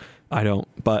knows? I don't,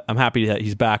 but I'm happy that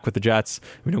he's back with the Jets.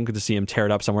 We don't get to see him tear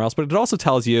it up somewhere else, but it also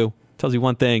tells you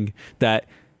one thing, that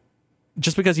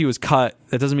just because he was cut,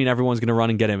 that doesn't mean everyone's going to run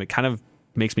and get him. It kind of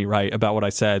makes me right about what I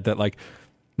said, that like,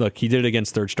 look, he did it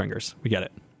against third stringers. We get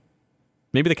it.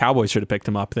 Maybe the Cowboys should have picked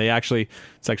him up. It's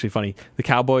actually funny. The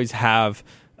Cowboys have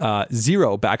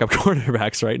 0 backup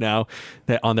quarterbacks right now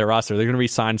on their roster. They're going to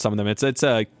re-sign some of them. It's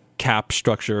a cap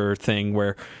structure thing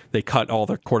where they cut all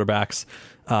their quarterbacks,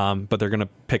 but they're going to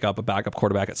pick up a backup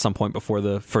quarterback at some point before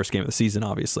the first game of the season,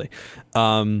 obviously.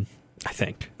 I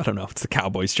think. I don't know. It's the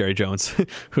Cowboys, Jerry Jones.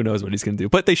 Who knows what he's going to do?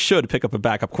 But they should pick up a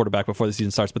backup quarterback before the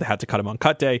season starts, but they had to cut him on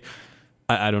cut day.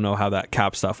 I don't know how that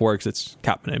cap stuff works. It's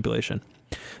cap manipulation.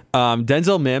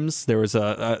 Denzel Mims, there was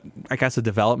a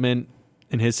development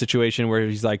in his situation where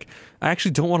he's like, I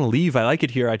actually don't want to leave. I like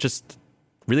it here. I just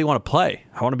really want to play.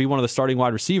 I want to be one of the starting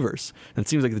wide receivers. And it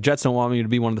seems like the Jets don't want me to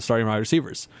be one of the starting wide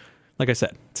receivers. Like I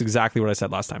said, it's exactly what I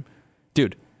said last time.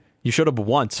 Dude, you showed up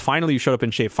once. Finally, you showed up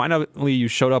in shape. Finally, you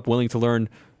showed up willing to learn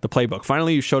the playbook.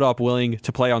 Finally, you showed up willing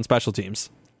to play on special teams.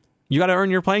 You got to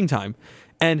earn your playing time.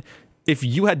 And if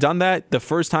you had done that the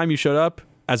first time you showed up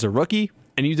as a rookie,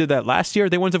 and you did that last year,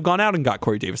 they wouldn't have gone out and got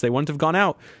Corey Davis. They wouldn't have gone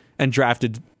out and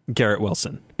drafted Garrett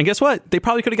Wilson. And guess what? They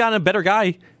probably could have gotten a better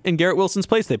guy in Garrett Wilson's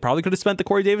place. They probably could have spent the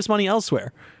Corey Davis money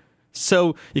elsewhere.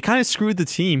 So you kind of screwed the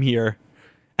team here.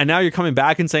 And now you're coming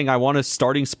back and saying, I want a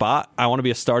starting spot. I want to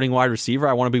be a starting wide receiver.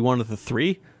 I want to be one of the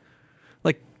 3.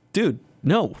 Like, dude,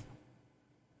 no.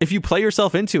 If you play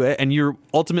yourself into it and you're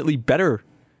ultimately better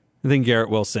than Garrett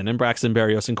Wilson and Braxton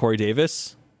Berrios and Corey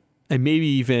Davis, and maybe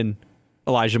even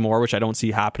Elijah Moore, which I don't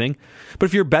see happening. But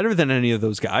if you're better than any of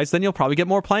those guys, then you'll probably get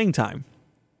more playing time.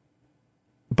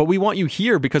 But we want you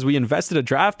here because we invested a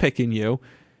draft pick in you.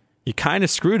 You kind of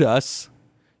screwed us.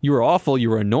 You were awful. You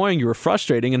were annoying. You were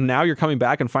frustrating. And now you're coming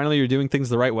back and finally you're doing things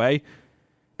the right way.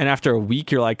 And after a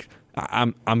week, you're like,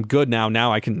 I'm good now.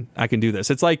 Now I can do this.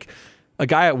 It's like a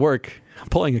guy at work. I'm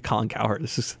pulling a Colin Cowherd.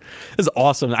 This is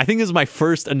awesome. I think this is my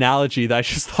first analogy that I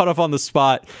just thought of on the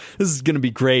spot. This is going to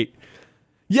be great.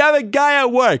 You have a guy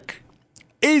at work.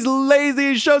 He's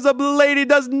lazy. He shows up late. He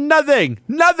does nothing.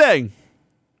 Nothing.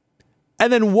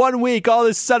 And then 1 week, all of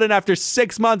a sudden, after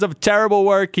 6 months of terrible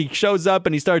work, he shows up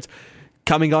and he starts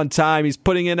coming on time. He's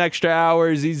putting in extra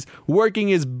hours. He's working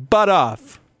his butt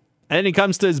off. And then he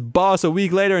comes to his boss a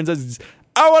week later and says,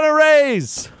 I want a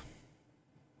raise.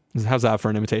 How's that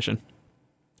for an imitation?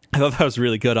 I thought that was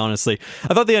really good, honestly.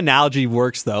 I thought the analogy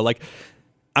works, though. Like,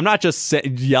 I'm not just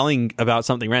yelling about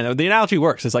something random. The analogy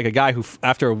works. It's like a guy who,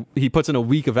 after he puts in a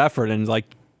week of effort and is like,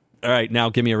 all right, now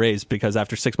give me a raise because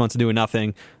after 6 months of doing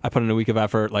nothing, I put in a week of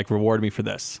effort, like reward me for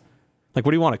this. Like,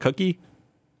 what do you want, a cookie?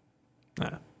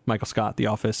 Michael Scott, The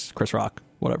Office, Chris Rock,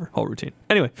 whatever, whole routine.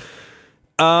 Anyway,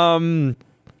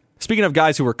 Speaking of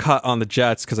guys who were cut on the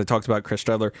Jets, because I talked about Chris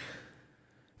Stredler,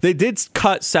 they did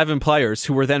cut 7 players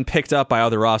who were then picked up by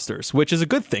other rosters, which is a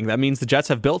good thing. That means the Jets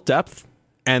have built depth,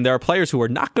 and there are players who are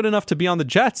not good enough to be on the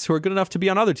Jets who are good enough to be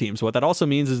on other teams. What that also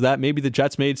means is that maybe the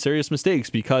Jets made serious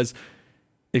mistakes, because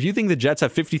if you think the Jets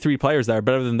have 53 players that are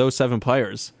better than those 7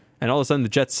 players, and all of a sudden the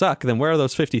Jets suck, then where are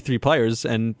those 53 players?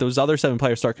 And those other 7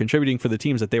 players start contributing for the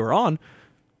teams that they were on.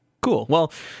 Cool.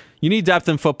 Well, you need depth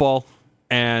in football.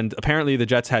 And apparently the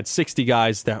Jets had 60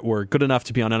 guys that were good enough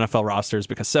to be on NFL rosters,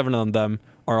 because 7 of them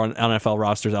are on NFL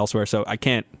rosters elsewhere. So I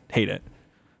can't hate it.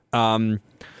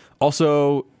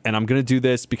 Also, and I'm going to do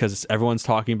this because everyone's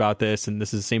talking about this, and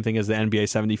this is the same thing as the NBA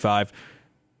 75.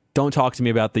 Don't talk to me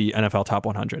about the NFL top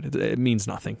 100. It means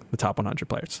nothing, the top 100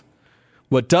 players.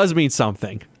 What does mean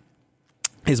something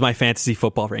is my fantasy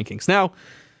football rankings. Now,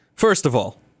 first of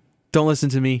all, don't listen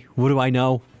to me. What do I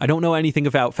know? I don't know anything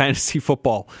about fantasy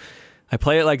football. I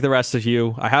play it like the rest of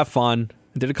you. I have fun.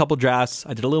 I did a couple drafts.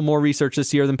 I did a little more research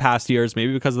this year than past years,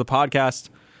 maybe because of the podcast,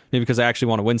 maybe because I actually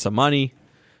want to win some money,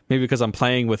 maybe because I'm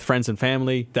playing with friends and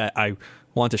family that I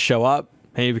want to show up,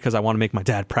 maybe because I want to make my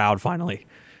dad proud finally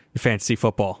in fantasy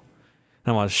football.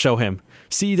 And I want to show him,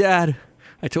 see, Dad,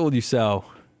 I told you so.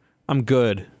 I'm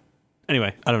good.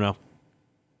 Anyway, I don't know.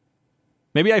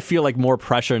 Maybe I feel like more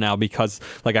pressure now because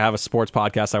like I have a sports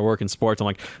podcast. I work in sports. I'm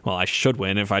like, well, I should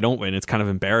win. If I don't win, it's kind of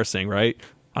embarrassing, right?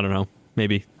 I don't know.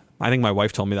 Maybe. I think my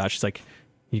wife told me that. She's like,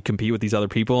 you compete with these other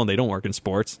people and they don't work in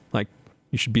sports. Like,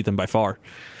 you should beat them by far.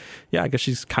 Yeah, I guess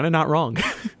she's kind of not wrong.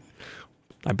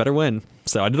 I better win.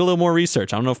 So I did a little more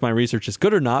research. I don't know if my research is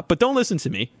good or not, but don't listen to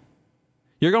me.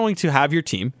 You're going to have your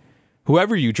team.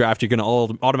 Whoever you draft, you're going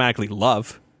to automatically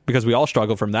love, because we all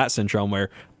struggle from that syndrome where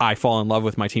I fall in love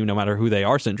with my team no matter who they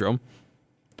are syndrome.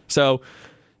 So,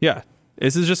 yeah,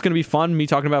 this is just going to be fun, me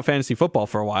talking about fantasy football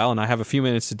for a while, and I have a few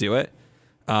minutes to do it.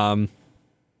 And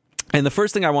the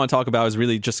first thing I want to talk about is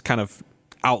really just kind of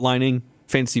outlining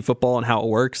fantasy football and how it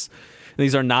works. And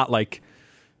these are not like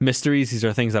mysteries. These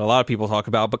are things that a lot of people talk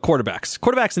about, but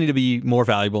quarterbacks need to be more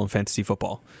valuable in fantasy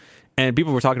football. And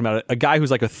people were talking about it. A guy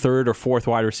who's like a 3rd or 4th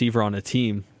wide receiver on a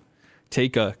team,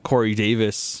 take a Corey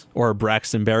Davis or a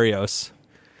Braxton Berrios,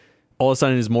 all of a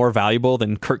sudden is more valuable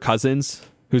than Kirk Cousins,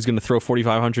 who's going to throw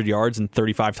 4,500 yards and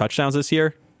 35 touchdowns this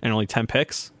year and only 10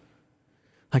 picks.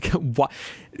 Like, what?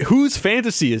 Whose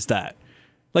fantasy is that?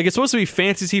 Like, it's supposed to be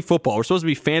fantasy football. We're supposed to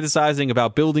be fantasizing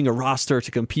about building a roster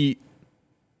to compete.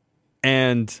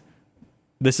 And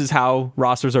this is how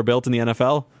rosters are built in the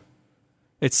NFL.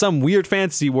 It's some weird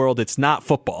fantasy world. It's not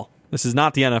football. This is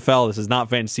not the NFL. This is not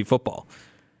fantasy football.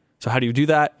 So how do you do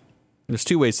that? There's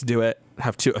 2 ways to do it.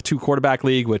 Have a 2 quarterback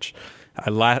league, which I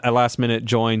last minute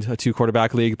joined a 2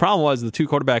 quarterback league. The problem was the 2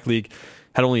 quarterback league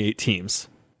had only 8 teams.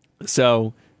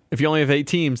 So if you only have 8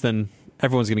 teams, then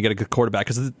everyone's going to get a good quarterback,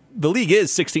 because the league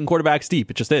is 16 quarterbacks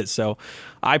deep. It just is. So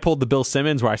I pulled the Bill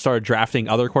Simmons, where I started drafting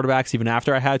other quarterbacks even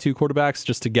after I had 2 quarterbacks,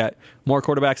 just to get more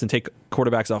quarterbacks and take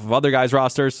quarterbacks off of other guys'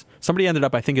 rosters. Somebody ended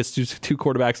up, I think it's 2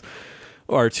 quarterbacks,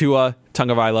 or Tua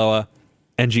Tagovailoa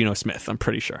and Geno Smith, I'm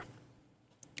pretty sure.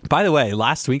 By the way,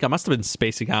 last week, I must have been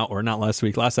spacing out, or not last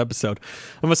week, last episode,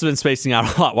 I must have been spacing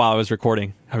out a lot while I was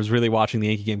recording. I was really watching the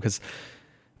Yankee game, because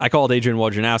I called Adrian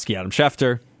Wojnarowski, Adam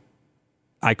Schefter.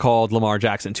 I called Lamar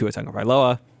Jackson, Tua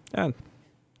Tagovailoa. And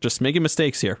just making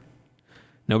mistakes here.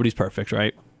 Nobody's perfect,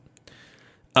 right?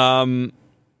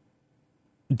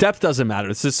 Depth doesn't matter.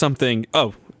 This is something...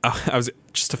 I was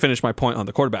just to finish my point on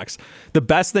the quarterbacks. The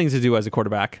best thing to do as a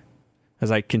quarterback,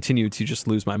 as I continue to just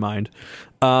lose my mind,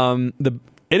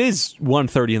 it is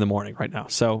 1:30 in the morning right now.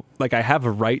 So, like, I have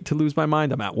a right to lose my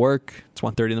mind. I'm at work. It's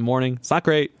 1:30 in the morning. It's not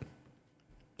great.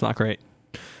 It's not great.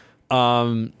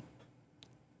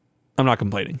 I'm not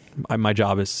complaining. My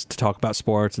job is to talk about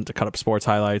sports and to cut up sports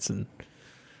highlights, and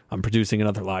I'm producing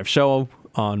another live show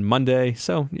on Monday.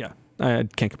 So, yeah, I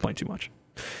can't complain too much.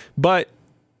 But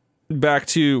back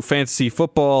to fantasy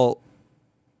football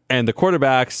and the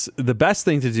quarterbacks, the best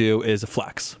thing to do is a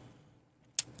flex.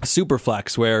 A super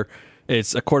flex, where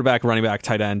it's a quarterback, running back,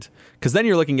 tight end. Because then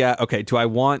you're looking at, okay, do I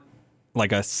want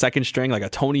like a second string, like a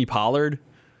Tony Pollard,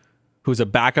 who's a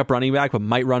backup running back but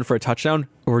might run for a touchdown?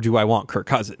 Or do I want Kirk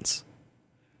Cousins?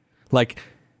 Like,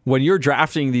 when you're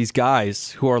drafting these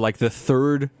guys who are like the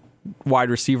 3rd wide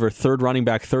receiver, 3rd running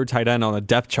back, 3rd tight end on a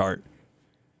depth chart,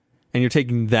 and you're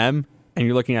taking them and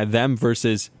you're looking at them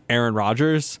versus Aaron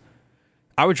Rodgers,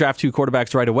 I would draft 2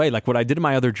 quarterbacks right away. Like, what I did in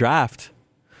my other draft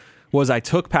was I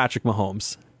took Patrick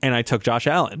Mahomes and I took Josh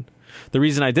Allen. The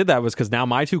reason I did that was because now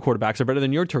my 2 quarterbacks are better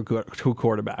than your 2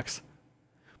 quarterbacks.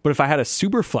 But if I had a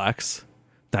super flex,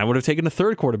 then I would have taken a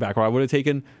 3rd quarterback, or I would have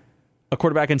taken a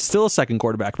quarterback and still a second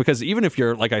quarterback, because even if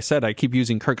you're, like I said, I keep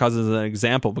using Kirk Cousins as an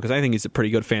example because I think he's a pretty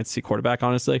good fantasy quarterback,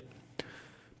 honestly.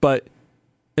 But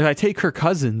if I take Kirk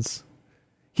Cousins,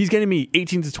 he's getting me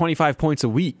 18 to 25 points a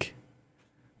week.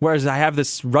 Whereas I have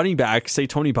this running back, say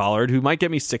Tony Pollard, who might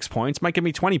get me 6 points, might get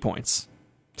me 20 points.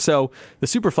 So the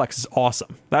Superflex is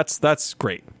awesome. That's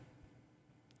great.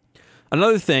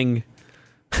 Another thing,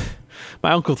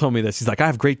 my uncle told me this. He's like, I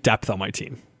have great depth on my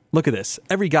team. Look at this.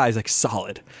 Every guy is like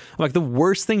solid. I'm like, the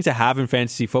worst thing to have in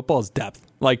fantasy football is depth.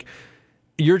 Like,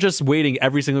 you're just waiting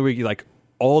every single week. You're like,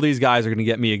 all these guys are going to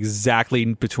get me exactly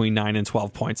between 9 and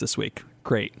 12 points this week.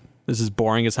 Great. This is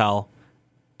boring as hell.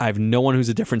 I have no one who's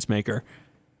a difference maker.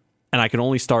 And I can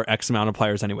only start X amount of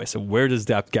players anyway. So where does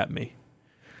depth get me?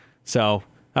 So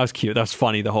that was cute. That was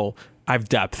funny. The whole, I have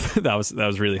depth. that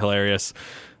was really hilarious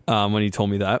when he told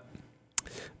me that.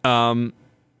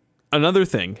 Another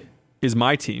thing is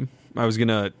my team. I was going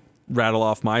to rattle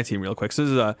off my team real quick. So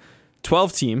this is a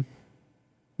 12 team.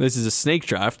 This is a snake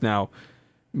draft. Now,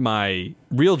 my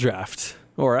real draft,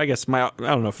 or I guess I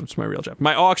don't know if it's my real draft.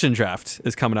 My auction draft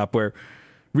is coming up where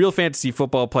real fantasy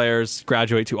football players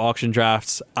graduate to auction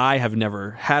drafts. I have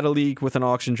never had a league with an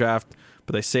auction draft,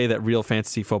 but they say that real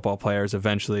fantasy football players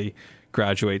eventually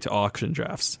graduate to auction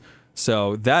drafts.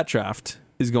 So that draft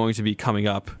is going to be coming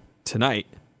up tonight,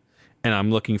 and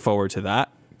I'm looking forward to that.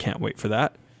 Can't wait for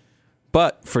that.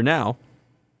 But for now,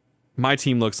 my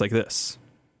team looks like this.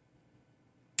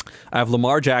 I have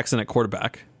Lamar Jackson at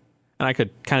quarterback, and I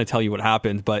could kind of tell you what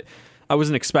happened, but I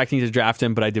wasn't expecting to draft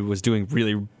him, but was doing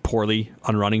really poorly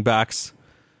on running backs.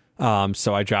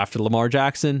 So I drafted Lamar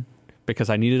Jackson because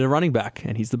I needed a running back,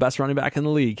 and he's the best running back in the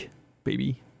league,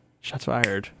 baby. Shots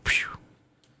fired.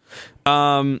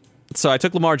 So I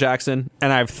took Lamar Jackson,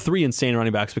 and I have 3 insane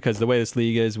running backs because the way this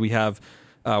league is,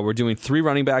 we're doing 3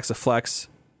 running backs, a flex,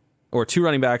 or 2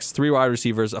 running backs, 3 wide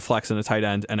receivers, a flex, and a tight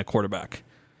end, and a quarterback.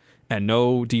 And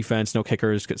no defense, no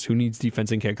kickers, because who needs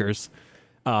defense and kickers?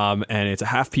 And it's a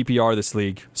half PPR this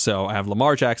league. So I have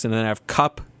Lamar Jackson, and then I have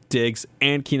Kupp, Diggs,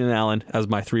 and Keenan Allen as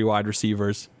my 3 wide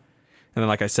receivers. And then,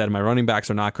 like I said, my running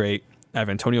backs are not great. I have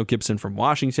Antonio Gibson from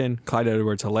Washington, Clyde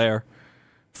Edwards-Helaire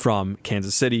from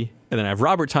Kansas City, and then I have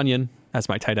Robert Tonyan as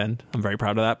my tight end. I'm very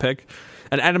proud of that pick.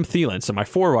 And Adam Thielen. So my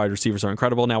 4 wide receivers are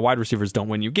incredible. Now, wide receivers don't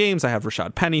win you games. I have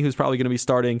Rashad Penny, who's probably going to be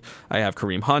starting. I have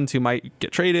Kareem Hunt, who might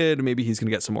get traded. Maybe he's going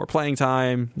to get some more playing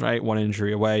time, right? 1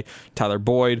 injury away. Tyler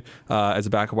Boyd as a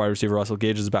backup wide receiver. Russell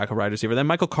Gage as a backup wide receiver. Then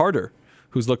Michael Carter,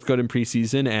 who's looked good in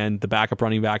preseason, and the backup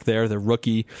running back there, the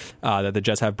rookie that the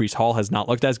Jets have, Breece Hall, has not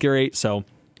looked as great. So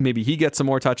maybe he gets some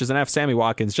more touches. And I have Sammy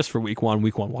Watkins just for week 1.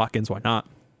 Week 1 Watkins, why not?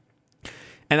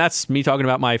 And that's me talking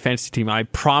about my fantasy team. I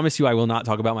promise you I will not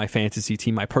talk about my fantasy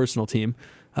team, my personal team,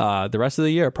 the rest of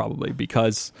the year probably,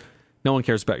 because no one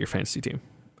cares about your fantasy team.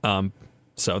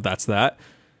 So that's that.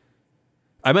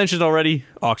 I mentioned already,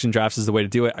 auction drafts is the way to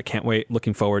do it. I can't wait.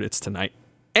 Looking forward. It's tonight.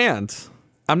 And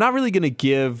I'm not really going to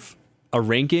give a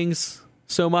rankings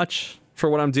so much for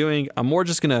what I'm doing. I'm more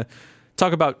just going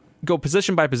to go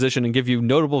position by position and give you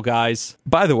notable guys.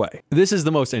 By the way, this is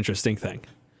the most interesting thing.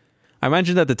 I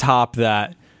mentioned at the top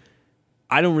that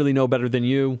I don't really know better than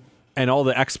you, and all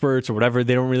the experts or whatever,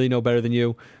 they don't really know better than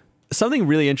you. Something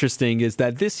really interesting is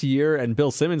that this year, and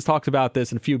Bill Simmons talked about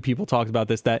this, and a few people talked about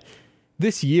this, that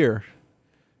this year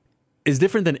is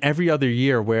different than every other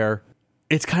year, where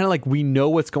it's kind of like we know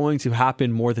what's going to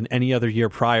happen more than any other year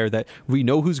prior, that we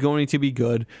know who's going to be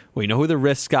good, we know who the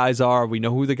risk guys are, we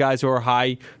know who the guys who are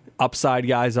high upside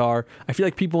guys are. I feel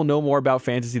like people know more about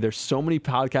fantasy. There's so many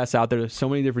podcasts out there. There's so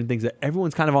many different things that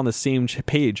everyone's kind of on the same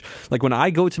page. Like when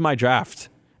I go to my draft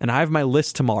and I have my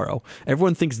list tomorrow,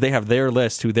 everyone thinks they have their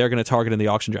list who they're going to target in the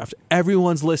auction draft.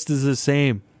 Everyone's list is the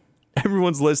same.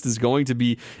 Everyone's list is going to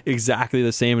be exactly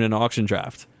the same in an auction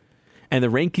draft. And the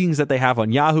rankings that they have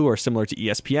on Yahoo are similar to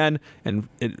ESPN and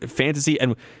fantasy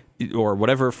or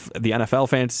whatever, the NFL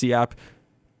fantasy app,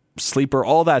 Sleeper,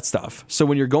 all that stuff. So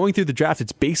when you're going through the draft,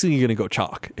 it's basically going to go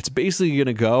chalk. It's basically going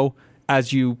to go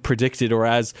as you predicted or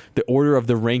as the order of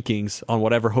the rankings on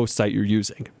whatever host site you're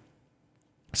using.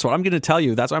 So what I'm going to tell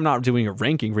you, that's why I'm not doing a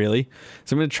ranking really.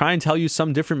 So I'm going to try and tell you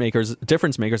some difference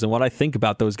makers and what I think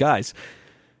about those guys.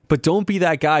 But don't be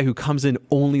that guy who comes in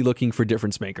only looking for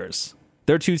difference makers.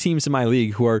 There are 2 teams in my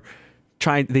league who are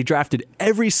they drafted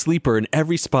every sleeper in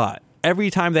every spot.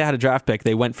 Every time they had a draft pick,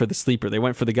 they went for the sleeper. They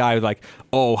went for the guy who's like,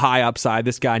 oh, high upside,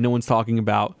 this guy no one's talking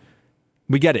about.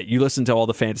 We get it. You listen to all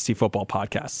the fantasy football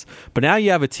podcasts. But now you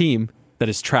have a team that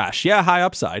is trash. Yeah, high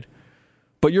upside.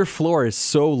 But your floor is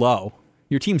so low.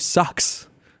 Your team sucks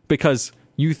because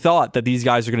you thought that these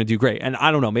guys are going to do great. And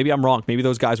I don't know. Maybe I'm wrong. Maybe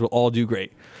those guys will all do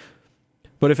great.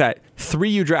 But if at 3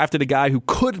 you drafted a guy who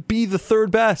could be the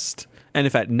third best, and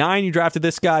if at 9 you drafted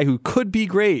this guy who could be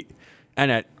great,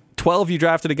 and at 12 you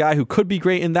drafted a guy who could be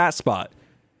great in that spot,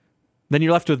 then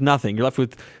you're left with nothing. You're left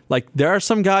with, like, there are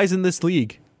some guys in this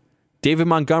league, David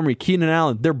Montgomery, Keenan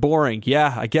Allen, they're boring.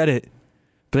 Yeah, I get it.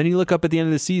 But then you look up at the end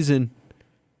of the season,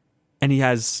 and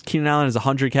Keenan Allen has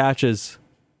 100 catches,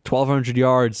 1,200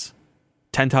 yards,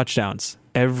 10 touchdowns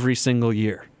every single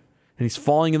year. And he's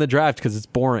falling in the draft because it's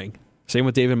boring. Same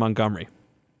with David Montgomery.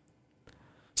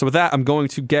 So with that, I'm going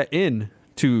to get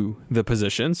into the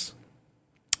positions.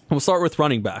 We'll start with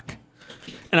running back.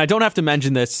 And I don't have to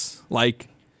mention this, like,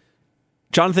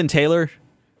 Jonathan Taylor,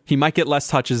 he might get less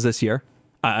touches this year.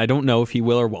 I don't know if he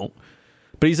will or won't.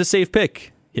 But he's a safe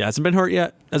pick. He hasn't been hurt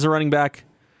yet as a running back.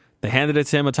 They handed it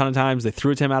to him a ton of times. They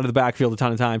threw it to him out of the backfield a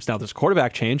ton of times. Now there's a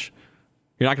quarterback change.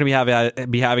 You're not going to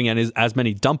be having as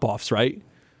many dump-offs, right?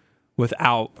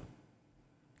 Without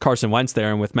Carson Wentz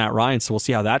there and with Matt Ryan. So we'll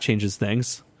see how that changes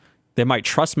things. They might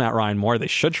trust Matt Ryan more. They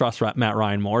should trust Matt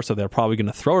Ryan more, so they're probably going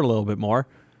to throw it a little bit more.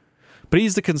 But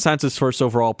he's the consensus first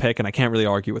overall pick, and I can't really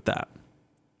argue with that.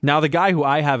 Now, the guy who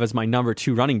I have as my number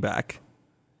 2 running back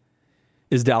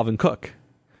is Dalvin Cook.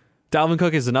 Dalvin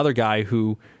Cook is another guy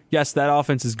who, yes, that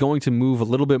offense is going to move a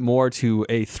little bit more to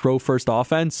a throw-first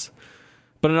offense,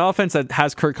 but an offense that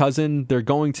has Kirk Cousins, they're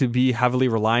going to be heavily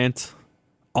reliant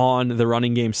on the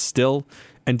running game still.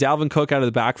 And Dalvin Cook out of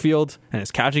the backfield and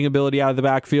his catching ability out of the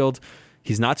backfield,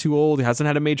 he's not too old. He hasn't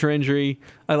had a major injury.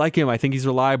 I like him. I think he's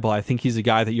reliable. I think he's a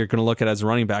guy that you're going to look at as a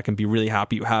running back and be really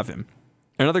happy you have him.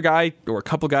 Another guy, or a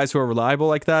couple guys who are reliable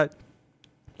like that,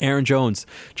 Aaron Jones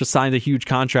just signed a huge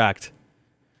contract.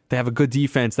 They have a good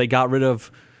defense. They got rid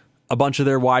of a bunch of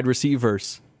their wide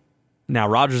receivers. Now,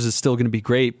 Rodgers is still going to be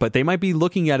great, but they might be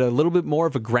looking at a little bit more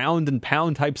of a ground and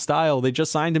pound type style. They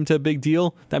just signed him to a big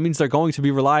deal. That means they're going to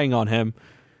be relying on him.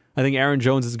 I think Aaron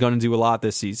Jones is going to do a lot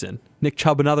this season. Nick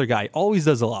Chubb, another guy, always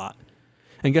does a lot.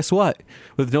 And guess what?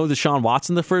 With no Deshaun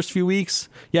Watson the first few weeks,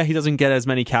 yeah, he doesn't get as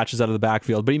many catches out of the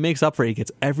backfield, but he makes up for it. He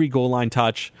gets every goal line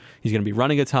touch. He's going to be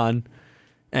running a ton.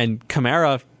 And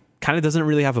Kamara kind of doesn't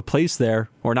really have a place there,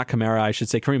 or not Kamara, I should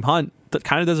say, Kareem Hunt, that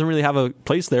kind of doesn't really have a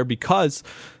place there because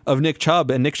of Nick Chubb,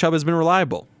 and Nick Chubb has been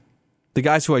reliable. The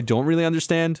guys who I don't really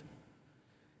understand,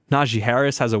 Najee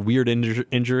Harris has a weird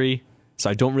injury, so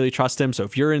I don't really trust him. So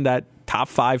if you're in that top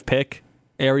 5 pick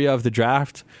area of the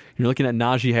draft, you're looking at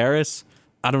Najee Harris,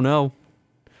 I don't know.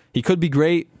 He could be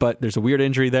great, but there's a weird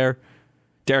injury there.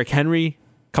 Derrick Henry,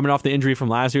 coming off the injury from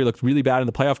last year, looked really bad in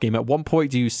the playoff game. At one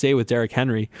point do you say with Derrick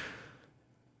Henry,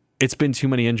 it's been too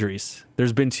many injuries.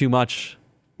 There's been too much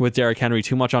with Derrick Henry,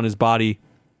 too much on his body.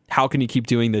 How can he keep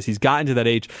doing this? He's gotten to that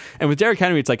age. And with Derrick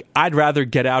Henry, it's like, I'd rather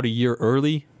get out a year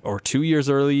early or 2 years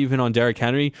early even on Derrick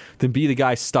Henry than be the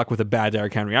guy stuck with a bad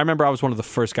Derrick Henry. I remember I was one of the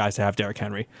first guys to have Derrick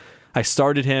Henry. I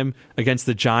started him against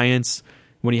the Giants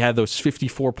when he had those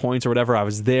 54 points or whatever. I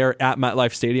was there at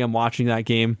MetLife Stadium watching that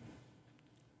game.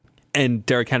 And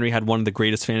Derrick Henry had one of the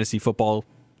greatest fantasy football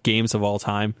games of all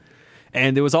time.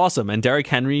 And it was awesome. And Derrick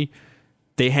Henry,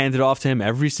 they hand it off to him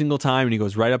every single time, and he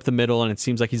goes right up the middle, and it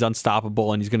seems like he's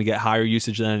unstoppable, and he's going to get higher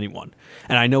usage than anyone.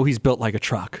 And I know he's built like a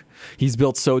truck. He's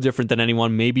built so different than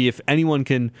anyone. Maybe if anyone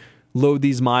can load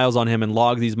these miles on him and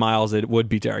log these miles, it would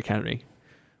be Derrick Henry.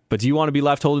 But do you want to be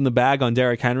left holding the bag on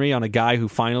Derrick Henry, on a guy who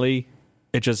finally,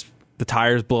 the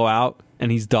tires blow out,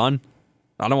 and he's done?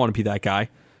 I don't want to be that guy.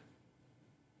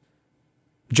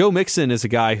 Joe Mixon is a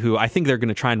guy who I think they're going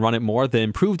to try and run it more. The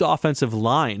improved offensive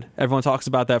line, everyone talks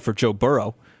about that for Joe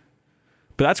Burrow.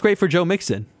 But that's great for Joe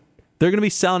Mixon. They're going to be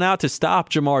selling out to stop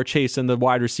Jamar Chase and the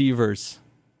wide receivers.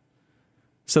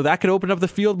 So that could open up the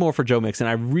field more for Joe Mixon.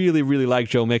 I really, really like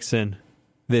Joe Mixon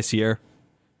this year.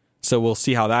 So we'll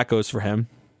see how that goes for him.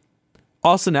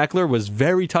 Austin Eckler was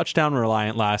very touchdown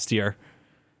reliant last year.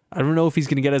 I don't know if he's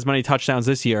going to get as many touchdowns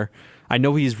this year. I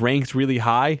know he's ranked really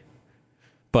high,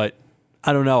 but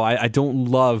I don't know. I don't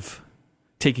love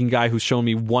taking a guy who's shown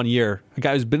me 1 year. A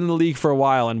guy who's been in the league for a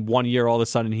while, and 1 year all of a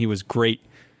sudden he was great.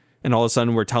 And all of a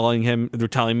sudden they're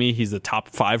telling me he's the top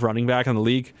 5 running back in the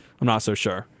league. I'm not so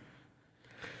sure.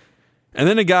 And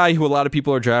then a guy who a lot of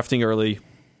people are drafting early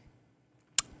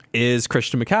is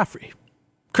Christian McCaffrey.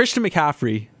 Christian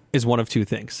McCaffrey is one of two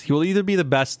things. He will either be the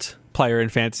best player in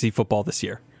fantasy football this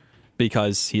year,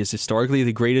 because he is historically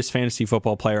the greatest fantasy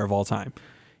football player of all time.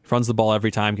 He runs the ball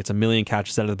every time, gets a million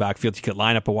catches out of the backfield. He could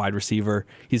line up a wide receiver.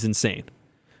 He's insane.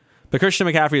 But Christian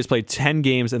McCaffrey has played 10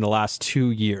 games in the last 2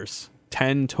 years.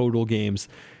 10 total games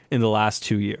in the last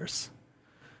 2 years.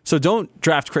 So don't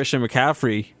draft Christian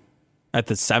McCaffrey at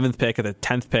the 7th pick, at the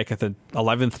 10th pick, at the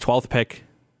 11th, 12th pick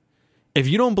If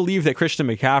you don't believe that Christian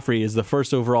McCaffrey is the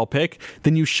first overall pick,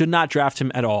 then you should not draft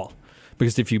him at all.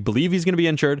 Because if you believe he's going to be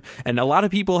injured, and a lot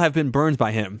of people have been burned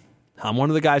by him, I'm one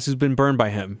of the guys who's been burned by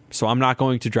him, so I'm not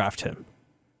going to draft him,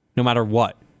 no matter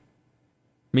what.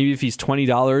 Maybe if he's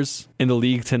 $20 in the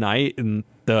league tonight in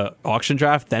the auction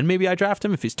draft, then maybe I draft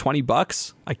him. If he's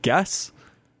 $20, I guess.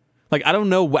 Like, I don't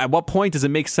know, at what point does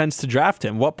it make sense to draft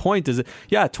him? What point does it...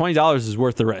 Yeah, $20 is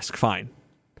worth the risk, fine.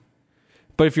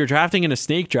 But if you're drafting in a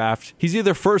snake draft, he's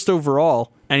either first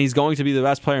overall and he's going to be the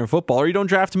best player in football, or you don't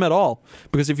draft him at all.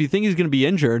 Because if you think he's going to be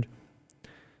injured,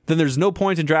 then there's no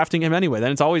point in drafting him anyway.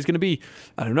 Then it's always going to be,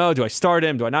 I don't know, do I start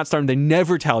him? Do I not start him? They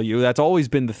never tell you. That's always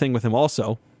been the thing with him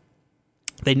also.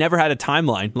 They never had a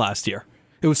timeline last year.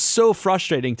 It was so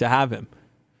frustrating to have him.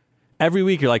 Every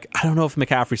week you're like, I don't know if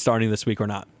McCaffrey's starting this week or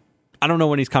not. I don't know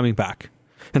when he's coming back.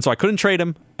 And so I couldn't trade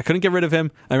him. I couldn't get rid of him.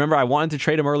 I remember I wanted to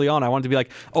trade him early on. I wanted to be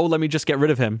like, oh, let me just get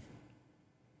rid of him.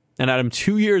 And I had him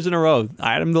 2 years in a row.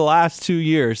 I had him the last 2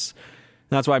 years.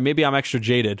 And that's why maybe I'm extra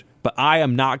jaded. But I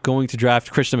am not going to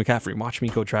draft Christian McCaffrey. Watch me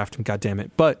go draft him,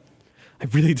 goddammit. But I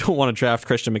really don't want to draft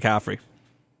Christian McCaffrey.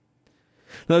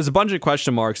 Now, there's a bunch of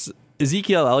question marks.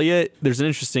 Ezekiel Elliott, there's an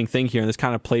interesting thing here, and this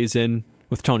kind of plays in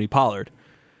with Tony Pollard.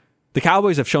 The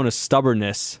Cowboys have shown a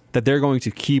stubbornness that they're going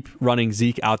to keep running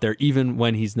Zeke out there even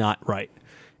when he's not right.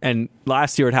 And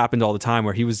last year it happened all the time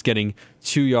where he was getting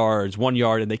 2 yards, 1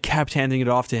 yard, and they kept handing it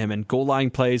off to him. And goal line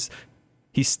plays,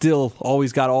 he still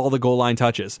always got all the goal line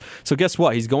touches. So guess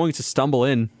what? He's going to stumble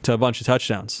into a bunch of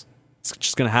touchdowns. It's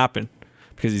just going to happen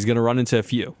because he's going to run into a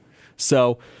few.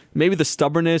 So maybe the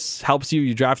stubbornness helps you.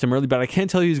 You draft him early, but I can't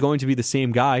tell you he's going to be the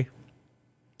same guy.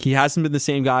 He hasn't been the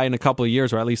same guy in a couple of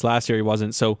years, or at least last year he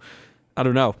wasn't. So I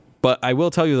don't know. But I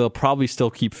will tell you they'll probably still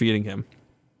keep feeding him.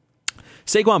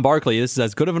 Saquon Barkley, this is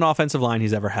as good of an offensive line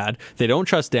he's ever had. They don't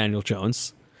trust Daniel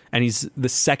Jones. And he's the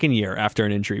second year after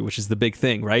an injury, which is the big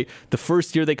thing, right? The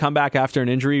first year they come back after an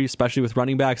injury, especially with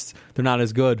running backs, they're not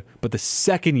as good. But the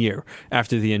second year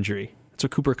after the injury, that's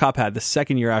what Cooper Kupp had. The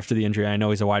second year after the injury, I know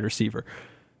he's a wide receiver.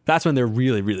 That's when they're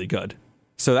really, really good.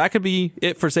 So that could be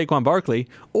it for Saquon Barkley.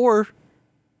 Or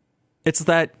it's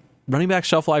that running back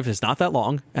shelf life is not that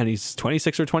long, and he's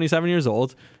 26 or 27 years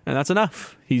old, and that's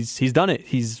enough. He's done it.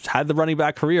 He's had the running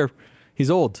back career. He's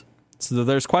old. So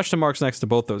there's question marks next to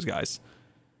both those guys.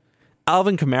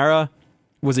 Alvin Kamara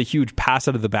was a huge pass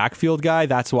out of the backfield guy.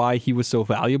 That's why he was so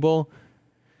valuable.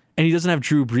 And he doesn't have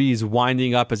Drew Brees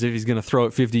winding up as if he's going to throw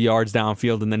it 50 yards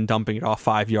downfield and then dumping it off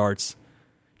 5 yards.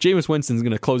 Jameis Winston's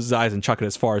going to close his eyes and chuck it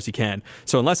as far as he can.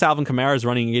 So unless Alvin Kamara is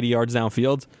running 80 yards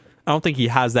downfield, I don't think he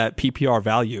has that PPR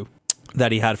value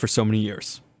that he had for so many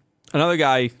years. Another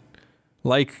guy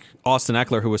like Austin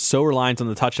Eckler, who was so reliant on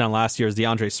the touchdown last year, is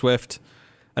DeAndre Swift.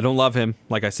 I don't love him.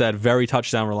 Like I said, very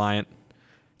touchdown reliant.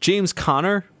 James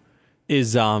Conner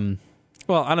is, I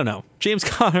don't know. James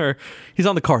Conner, he's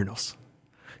on the Cardinals.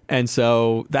 And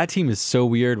so that team is so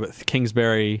weird with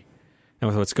Kingsbury and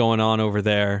with what's going on over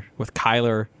there with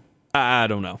Kyler. I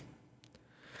don't know.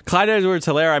 Clyde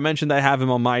Edwards-Helaire, I mentioned I have him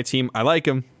on my team. I like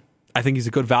him. I think he's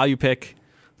a good value pick.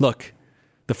 Look,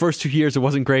 the first 2 years, it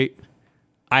wasn't great.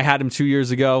 I had him 2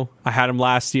 years ago. I had him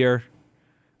last year.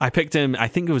 I picked him, I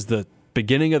think it was the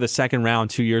beginning of the second round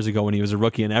 2 years ago when he was a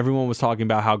rookie, and everyone was talking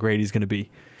about how great he's going to be.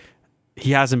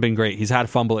 He hasn't been great. He's had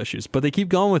fumble issues, but they keep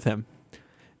going with him.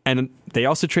 And they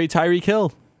also trade Tyreek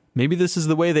Hill. Maybe this is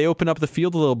the way they open up the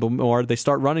field a little bit more. They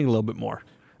start running a little bit more.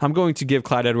 I'm going to give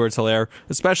Clyde Edwards-Helaire,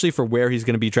 especially for where he's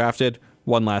going to be drafted,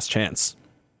 one last chance.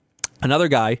 Another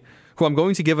guy who I'm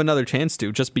going to give another chance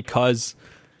to just because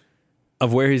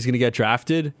of where he's going to get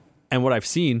drafted and what I've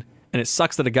seen. And it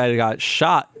sucks that a guy that got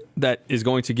shot that is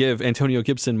going to give Antonio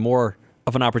Gibson more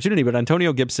of an opportunity, but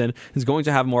Antonio Gibson is going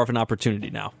to have more of an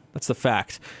opportunity now. That's the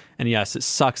fact. And yes, it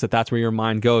sucks that that's where your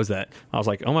mind goes. That I was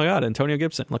like, oh my God, Antonio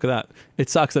Gibson, look at that. It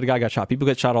sucks that a guy got shot. People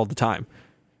get shot all the time.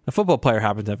 A football player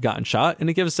happens to have gotten shot, and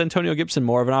it gives Antonio Gibson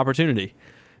more of an opportunity.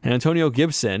 And Antonio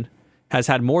Gibson has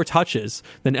had more touches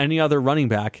than any other running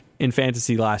back in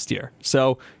fantasy last year.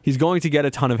 So he's going to get a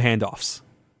ton of handoffs,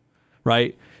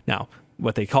 right? Now,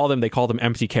 what they call them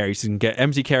empty carries. He can get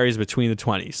empty carries between the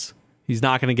 20s. He's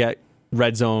not going to get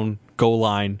red zone, goal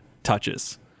line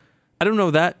touches. I don't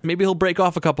know that. Maybe he'll break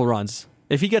off a couple runs.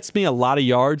 If he gets me a lot of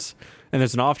yards, and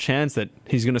there's an off chance that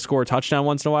he's going to score a touchdown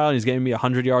once in a while, and he's getting me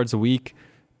 100 yards a week,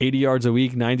 80 yards a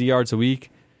week, 90 yards a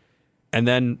week, and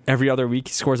then every other week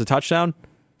he scores a touchdown,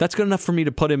 that's good enough for me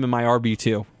to put him in my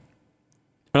RB2.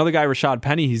 Another guy, Rashad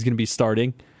Penny, he's going to be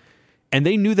starting. And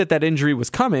they knew that that injury was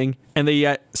coming, and they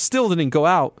yet still didn't go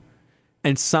out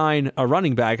and sign a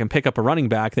running back and pick up a running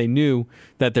back. They knew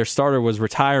that their starter was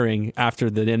retiring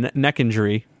after the neck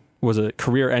injury was a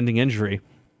career-ending injury.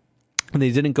 and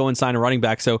they didn't go and sign a running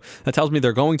back. So that tells me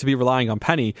they're going to be relying on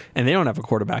Penny, and they don't have a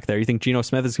quarterback there. You think Geno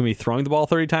Smith is going to be throwing the ball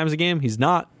 30 times a game? He's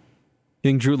not. You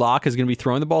think Drew Lock is going to be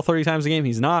throwing the ball 30 times a game?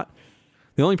 He's not.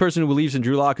 The only person who believes in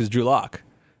Drew Lock is Drew Lock.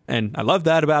 And I love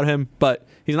that about him, but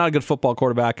he's not a good football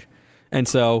quarterback. And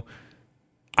so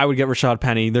I would get Rashad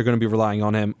Penny. They're going to be relying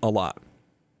on him a lot.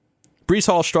 Breece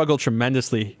Hall struggled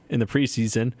tremendously in the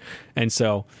preseason, and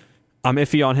so I'm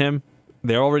iffy on him.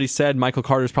 They already said Michael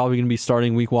Carter's probably going to be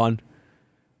starting week 1.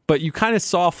 But you kind of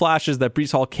saw flashes that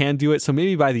Breece Hall can do it, so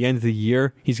maybe by the end of the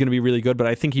year, he's going to be really good, but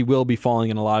I think he will be falling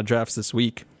in a lot of drafts this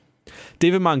week.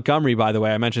 David Montgomery, by the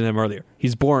way, I mentioned him earlier.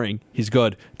 He's boring. He's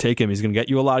good. Take him. He's going to get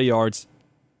you a lot of yards.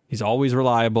 He's always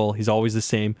reliable. He's always the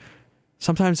same.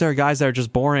 Sometimes there are guys that are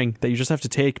just boring that you just have to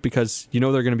take because you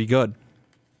know they're going to be good.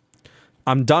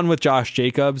 I'm done with Josh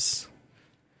Jacobs.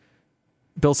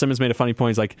 Bill Simmons made a funny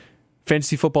point. He's like,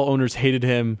 fantasy football owners hated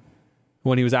him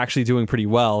when he was actually doing pretty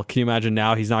well. Can you imagine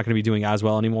now he's not going to be doing as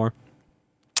well anymore?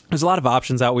 There's a lot of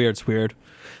options out there. It's weird.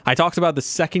 I talked about the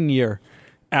second year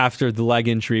after the leg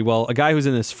injury. Well, a guy who's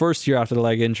in his first year after the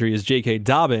leg injury is J.K.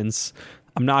 Dobbins.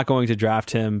 I'm not going to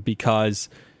draft him because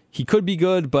he could be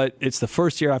good, but it's the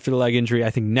first year after the leg injury.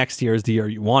 I think next year is the year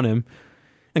you want him.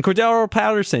 And Cordero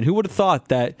Patterson, who would have thought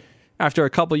that after a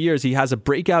couple of years, he has a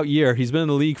breakout year. He's been in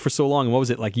the league for so long. What was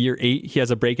it, like year 8? He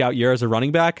has a breakout year as a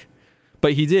running back?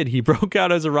 But he did. He broke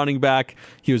out as a running back.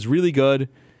 He was really good. And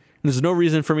there's no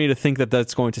reason for me to think that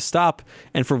that's going to stop.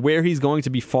 And for where he's going to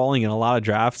be falling in a lot of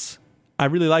drafts, I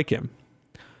really like him.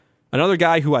 Another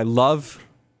guy who I love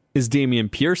is Dameon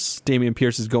Pierce. Dameon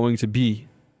Pierce is going to be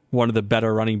one of the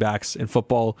better running backs in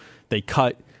football. They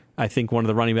cut, I think, one of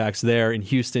the running backs there in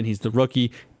Houston. He's the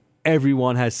rookie.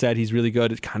 Everyone has said he's really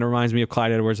good. It kind of reminds me of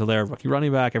Clyde Edwards-Helaire, rookie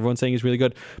running back. Everyone's saying he's really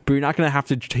good, but you're not going to have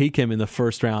to take him in the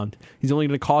first round. He's only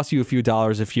going to cost you a few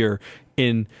dollars if you're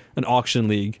in an auction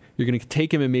league. You're going to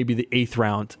take him in maybe the 8th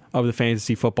round of the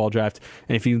fantasy football draft.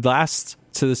 And if he lasts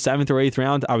to the 7th or 8th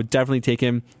round, I would definitely take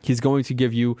him. He's going to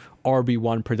give you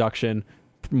RB1 production,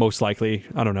 most likely.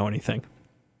 I don't know anything.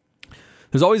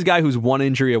 There's always a guy who's one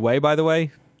injury away, by the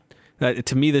way.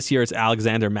 To me this year, it's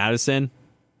Alexander Mattison.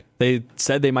 They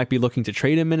said they might be looking to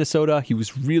trade him Minnesota. He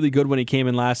was really good when he came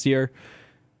in last year.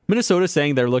 Minnesota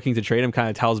saying they're looking to trade him kind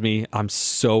of tells me I'm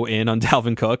so in on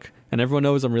Dalvin Cook. And everyone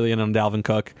knows I'm really in on Dalvin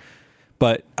Cook.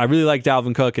 But I really like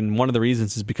Dalvin Cook, and one of the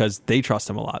reasons is because they trust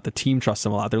him a lot. The team trusts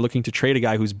him a lot. They're looking to trade a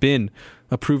guy who's been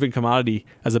a proven commodity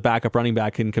as a backup running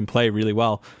back and can play really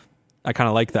well. I kind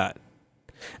of like that.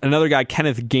 And another guy,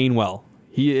 Kenneth Gainwell.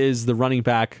 He is the running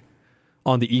back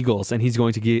on the Eagles, and he's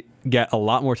going to get a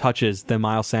lot more touches than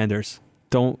Miles Sanders.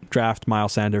 Don't draft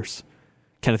Miles Sanders.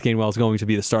 Kenneth Gainwell is going to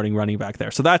be the starting running back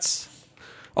there. So that's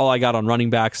all I got on running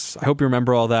backs. I hope you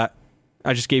remember all that.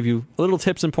 I just gave you little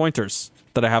tips and pointers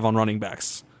that I have on running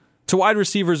backs. To wide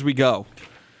receivers we go.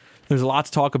 There's a lot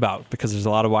to talk about because there's a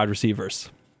lot of wide receivers.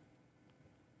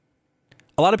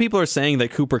 A lot of people are saying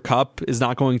that Cooper Kupp is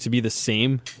not going to be the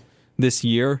same this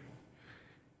year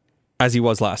as he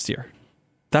was last year.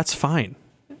 That's fine.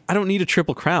 I don't need a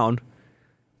triple crown,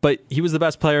 but he was the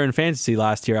best player in fantasy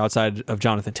last year outside of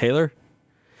Jonathan Taylor,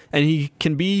 and he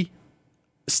can be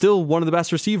still one of the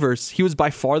best receivers. He was by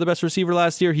far the best receiver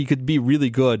last year. He could be really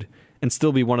good and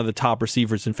still be one of the top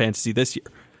receivers in fantasy this year.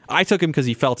 I took him because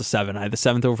he fell to 7. I had the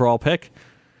 7th overall pick,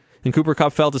 and Cooper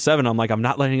Kupp fell to 7. I'm like, I'm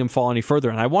not letting him fall any further,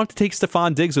 and I want to take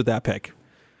Stephon Diggs with that pick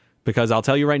because I'll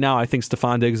tell you right now, I think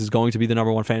Stephon Diggs is going to be the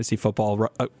number 1 fantasy football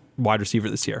wide receiver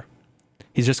this year.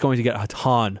 He's just going to get a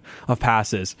ton of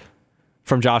passes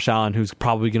from Josh Allen, who's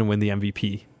probably going to win the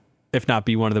MVP, if not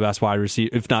be one of the best wide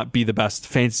receivers, if not be the best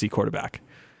fantasy quarterback.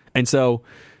 And so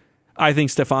I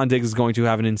think Stephon Diggs is going to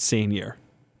have an insane year.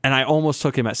 And I almost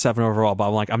took him at 7 overall, but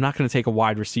I'm like, I'm not going to take a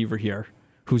wide receiver here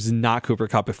who's not Cooper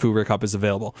Kupp if Cooper Kupp is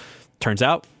available. Turns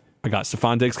out I got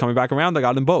Stephon Diggs coming back around. I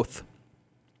got them both.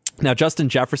 Now, Justin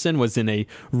Jefferson was in a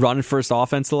run-first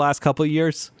offense the last couple of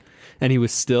years, and he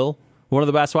was still one of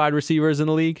the best wide receivers in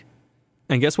the league.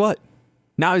 And guess what?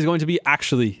 Now he's going to be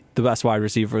actually the best wide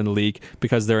receiver in the league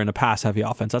because they're in a pass-heavy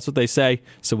offense. That's what they say,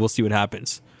 so we'll see what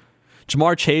happens.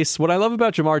 Jamar Chase, what I love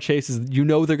about Jamar Chase is they're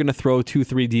going to throw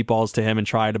 2-3 deep balls to him and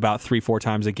try it about 3-4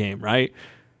 times a game, right?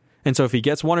 And so if he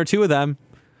gets 1 or 2 of them,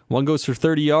 one goes for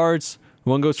 30 yards,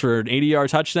 one goes for an 80-yard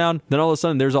touchdown, then all of a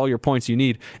sudden there's all your points you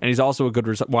need. And he's also a good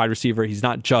wide receiver. He's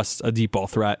not just a deep ball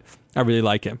threat. I really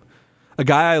like him. A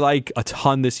guy I like a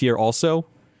ton this year also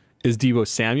is Deebo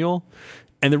Samuel.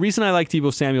 And the reason I like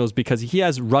Deebo Samuel is because he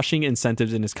has rushing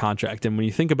incentives in his contract. And when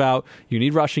you think about you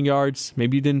need rushing yards,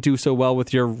 maybe you didn't do so well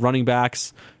with your running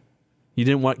backs. You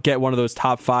didn't get one of those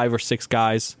top 5 or 6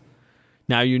 guys.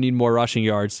 Now you need more rushing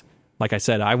yards. Like I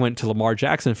said, I went to Lamar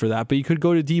Jackson for that, but you could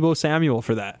go to Deebo Samuel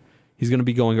for that. He's going to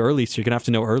be going early, so you're going to have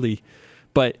to know early.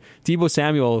 But Deebo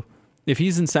Samuel, if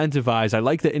he's incentivized, I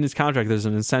like that in his contract there's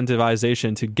an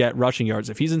incentivization to get rushing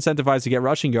yards. If he's incentivized to get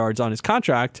rushing yards on his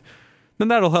contract, then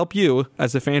that'll help you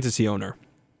as a fantasy owner.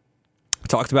 I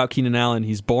talked about Keenan Allen.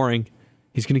 He's boring.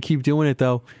 He's going to keep doing it,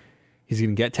 though. He's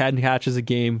going to get 10 catches a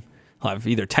game. He'll have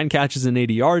either 10 catches and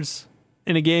 80 yards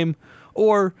in a game,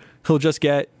 or he'll just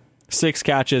get 6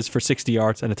 catches for 60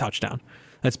 yards and a touchdown.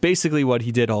 That's basically what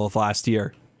he did all of last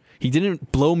year. He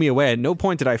didn't blow me away. At no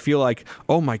point did I feel like,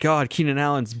 oh my God, Keenan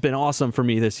Allen's been awesome for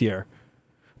me this year.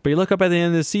 But you look up at the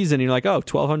end of the season and you're like, oh,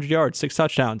 1,200 yards, 6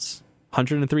 touchdowns,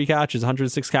 103 catches,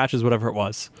 106 catches, whatever it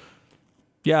was.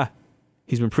 Yeah,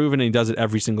 he's been proven and he does it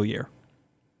every single year.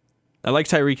 I like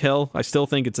Tyreek Hill. I still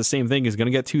think it's the same thing. He's going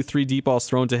to get 2-3 deep balls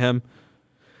thrown to him.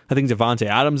 I think Devontae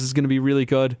Adams is going to be really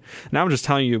good. Now I'm just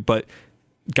telling you, but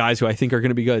guys who I think are going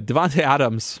to be good. Devontae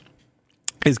Adams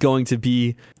is going to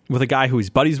be with a guy who he's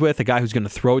buddies with, a guy who's going to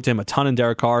throw it to him a ton in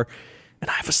Derek Carr. And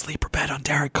I have a sleeper bet on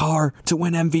Derek Carr to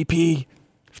win MVP.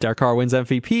 If Derek Carr wins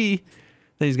MVP,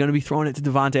 then he's going to be throwing it to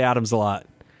Devontae Adams a lot.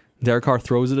 Derek Carr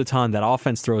throws it a ton. That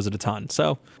offense throws it a ton.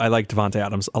 So I like Devontae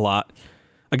Adams a lot.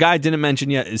 A guy I didn't mention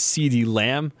yet is CeeDee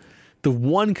Lamb. The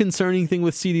one concerning thing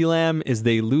with CeeDee Lamb is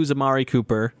they lose Amari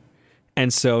Cooper.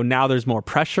 And so now there's more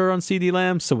pressure on CeeDee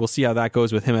Lamb. So we'll see how that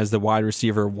goes with him as the wide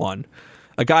receiver 1.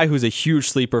 A guy who's a huge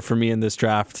sleeper for me in this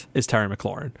draft is Terry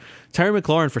McLaurin. Terry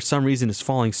McLaurin, for some reason, is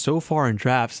falling so far in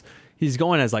drafts. He's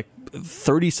going as like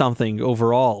 30-something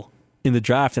overall in the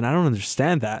draft, and I don't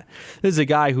understand that. This is a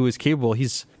guy who is capable.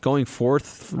 He's going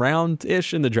 4th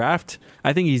round-ish in the draft.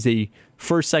 I think he's a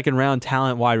first, second round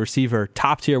talent wide receiver,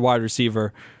 top-tier wide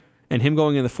receiver, and him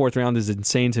going in the 4th round is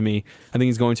insane to me. I think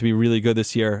he's going to be really good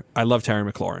this year. I love Terry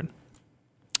McLaurin.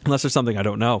 Unless there's something I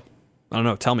don't know. I don't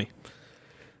know. Tell me.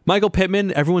 Michael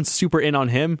Pittman, everyone's super in on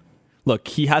him. Look,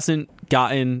 he hasn't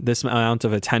gotten this amount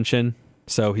of attention,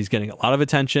 so he's getting a lot of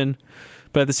attention.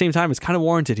 But at the same time, it's kind of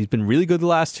warranted. He's been really good the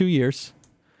last 2 years.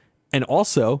 And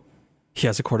also, he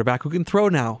has a quarterback who can throw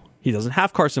now. He doesn't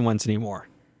have Carson Wentz anymore.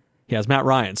 He has Matt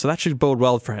Ryan, so that should bode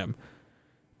well for him.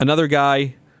 Another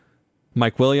guy,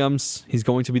 Mike Williams, he's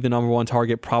going to be the number 1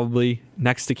 target probably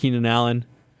next to Keenan Allen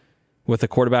with a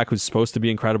quarterback who's supposed to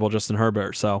be incredible, Justin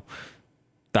Herbert. So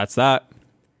that's that.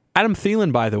 Adam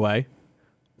Thielen, by the way,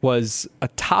 was a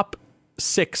top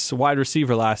 6 wide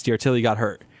receiver last year till he got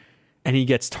hurt. And he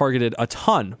gets targeted a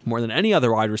ton, more than any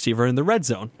other wide receiver in the red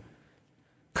zone.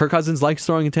 Kirk Cousins likes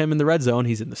throwing it to him in the red zone.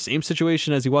 He's in the same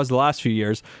situation as he was the last few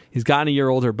years. He's gotten a year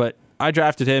older, but I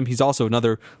drafted him. He's also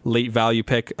another late value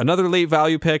pick. Another late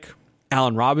value pick,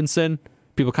 Allen Robinson.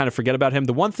 People kind of forget about him.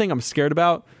 The one thing I'm scared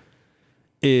about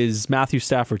is Matthew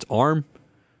Stafford's arm.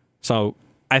 So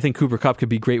I think Cooper Kupp could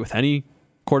be great with any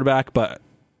quarterback, but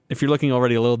if you're looking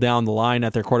already a little down the line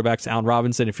at their quarterbacks, Allen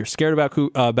Robinson, if you're scared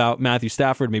about Matthew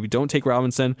Stafford, maybe don't take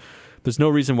Robinson. There's no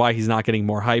reason why he's not getting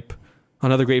more hype.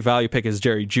 Another great value pick is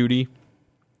Jerry Jeudy.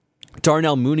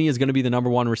 Darnell Mooney is going to be the number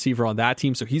 1 receiver on that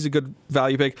team, so he's a good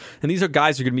value pick. And these are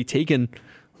guys who are going to be taken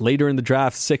later in the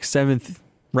draft, 6th, 7th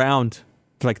round,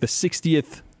 like the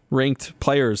 60th ranked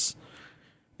players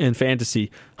in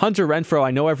fantasy. Hunter Renfrow, I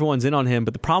know everyone's in on him,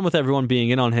 but the problem with everyone being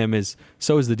in on him is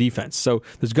so is the defense. So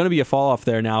there's going to be a fall off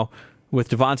there now with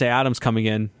Devontae Adams coming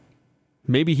in.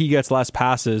 Maybe he gets less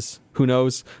passes. Who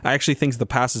knows? I actually think the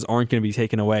passes aren't going to be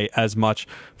taken away as much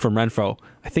from Renfrow.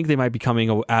 I think they might be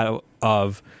coming out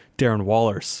of Darren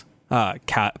Waller's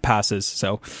passes.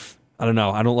 So I don't know.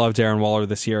 I don't love Darren Waller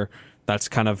this year. That's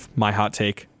kind of my hot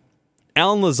take.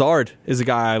 Allen Lazard is a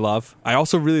guy I love. I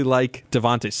also really like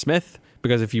Devontae Smith,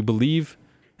 because if you believe,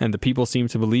 and the people seem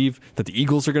to believe, that the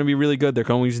Eagles are going to be really good, they're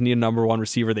going to need a number 1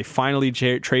 receiver. They finally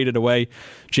traded away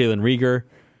Jalen Reagor,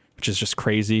 which is just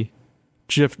crazy.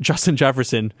 Justin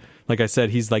Jefferson, like I said,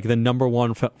 he's like the number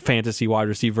 1 fantasy wide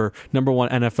receiver, number 1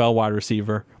 NFL wide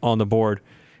receiver on the board.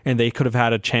 And they could have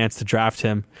had a chance to draft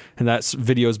him. And that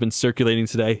video has been circulating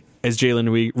today as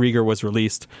Jalen Reagor was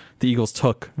released. The Eagles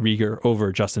took Reagor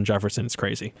over Justin Jefferson. It's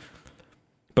crazy.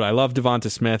 But I love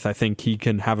Devonta Smith. I think he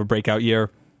can have a breakout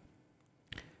year.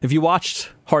 If you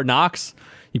watched Hard Knocks,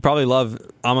 you probably love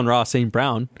Amon-Ra St.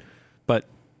 Brown, but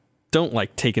don't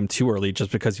take him too early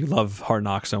just because you love Hard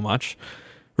Knocks so much.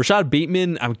 Rashad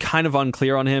Bateman, I'm kind of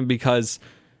unclear on him because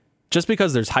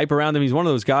there's hype around him. He's one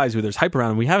of those guys who there's hype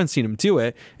around him. We haven't seen him do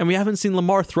it, and we haven't seen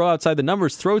Lamar throw outside the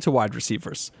numbers, throw to wide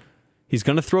receivers. He's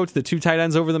going to throw to the 2 tight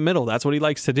ends over the middle. That's what he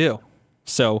likes to do.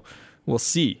 So we'll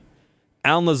see.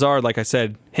 Allen Lazard, like I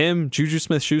said, him, Juju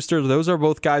Smith-Schuster, those are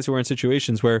both guys who are in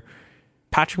situations where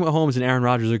Patrick Mahomes and Aaron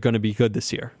Rodgers are going to be good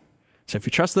this year. So if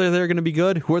you trust that they're going to be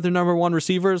good, who are their number one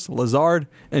receivers? Lazard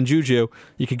and Juju.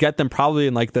 You could get them probably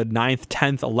in like the 9th,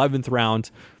 10th, 11th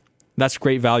round. That's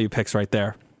great value picks right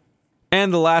there.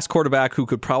 And the last quarterback who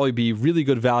could probably be really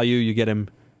good value, you get him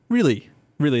really,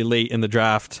 really late in the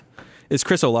draft, is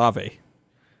Chris Olave.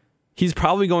 He's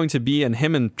probably going to be, and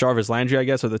him and Jarvis Landry, I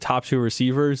guess, are the top 2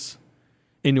 receivers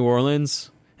in New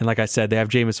Orleans. And like I said, they have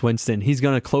Jameis Winston. He's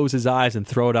going to close his eyes and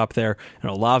throw it up there.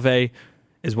 And Olave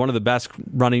is one of the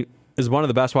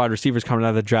best wide receivers coming out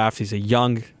of the draft. He's a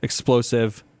young,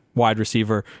 explosive wide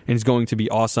receiver, and he's going to be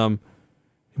awesome.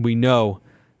 We know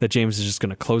that James is just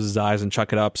going to close his eyes and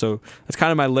chuck it up. So that's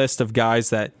kind of my list of guys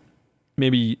that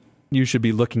maybe you should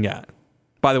be looking at.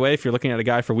 By the way, if you're looking at a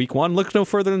guy for week 1, look no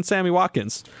further than Sammy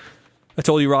Watkins. I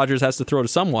told you Rodgers has to throw to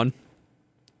someone,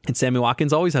 and Sammy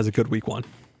Watkins always has a good week 1.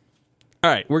 All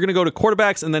right, we're going to go to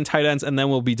quarterbacks and then tight ends, and then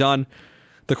we'll be done.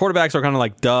 The quarterbacks are kind of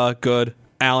like, good.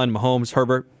 Allen, Mahomes,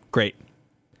 Herbert, great.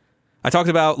 I talked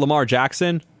about Lamar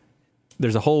Jackson.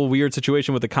 There's a whole weird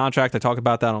situation with the contract. I talked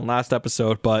about that on last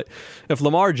episode. But if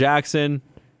Lamar Jackson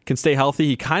can stay healthy,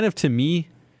 he kind of, to me,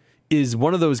 is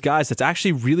one of those guys that's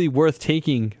actually really worth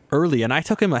taking early. And I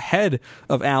took him ahead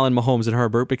of Allen, Mahomes, and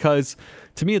Herbert because,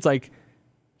 to me, it's like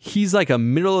he's like a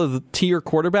middle-of-the-tier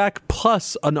quarterback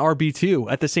plus an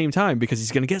RB2 at the same time because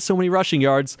he's going to get so many rushing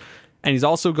yards, and he's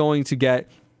also going to get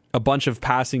a bunch of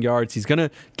passing yards. He's going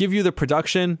to give you the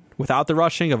production without the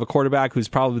rushing of a quarterback who's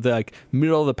probably the like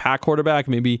middle of the pack quarterback,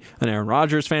 maybe an Aaron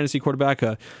Rodgers fantasy quarterback,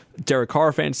 a Derek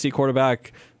Carr fantasy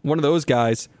quarterback, one of those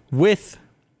guys with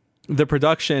the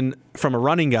production from a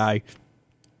running guy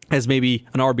as maybe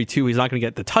an RB2. He's not going to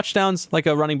get the touchdowns like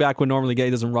a running back would normally get.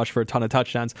 He doesn't rush for a ton of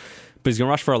touchdowns, but he's going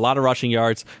to rush for a lot of rushing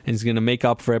yards, and he's going to make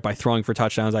up for it by throwing for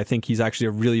touchdowns. I think he's actually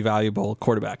a really valuable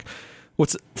quarterback.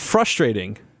 What's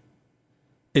frustrating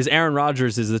is Aaron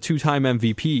Rodgers is the 2-time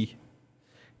MVP,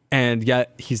 and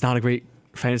yet he's not a great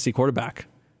fantasy quarterback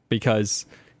because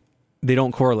they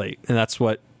don't correlate, and that's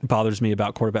what bothers me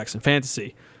about quarterbacks in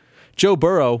fantasy. Joe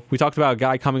Burrow, we talked about a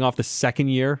guy coming off the second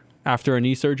year after a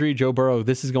knee surgery. Joe Burrow,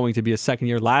 this is going to be a second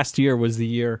year. Last year was the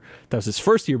year that was his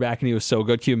first year back, and he was so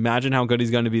good. Can you imagine how good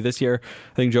he's going to be this year?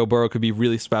 I think Joe Burrow could be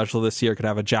really special this year, could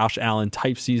have a Josh Allen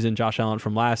type season, Josh Allen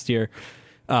from last year,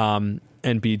 and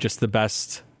be just the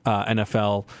best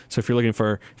NFL. So if you're looking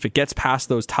for, if it gets past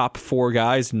those top 4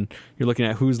 guys and you're looking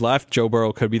at who's left, Joe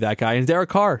Burrow could be that guy. And Derek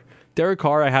Carr,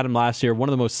 I had him last year, one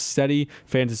of the most steady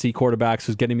fantasy quarterbacks,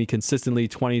 who's getting me consistently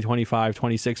 20, 25,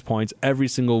 26 points every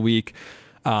single week.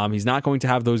 He's not going to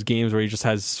have those games where he just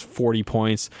has 40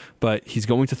 points, but he's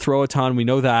going to throw a ton. We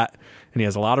know that. And he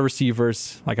has a lot of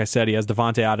receivers. Like I said, he has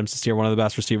Devontae Adams this year, one of the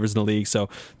best receivers in the league. So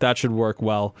that should work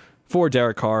well for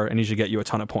Derek Carr, and he should get you a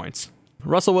ton of points.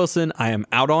 Russell Wilson, I am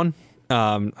out on.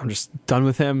 I'm just done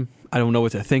with him. I don't know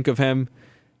what to think of him.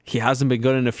 He hasn't been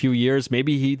good in a few years.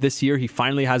 Maybe this year he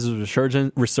finally has his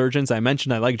resurgence. I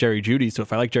mentioned I like Jerry Jeudy, so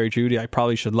if I like Jerry Jeudy, I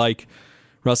probably should like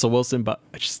Russell Wilson, but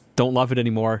I just don't love it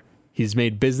anymore. He's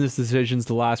made business decisions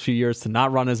the last few years to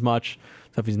not run as much.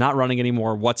 So if he's not running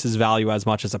anymore, what's his value as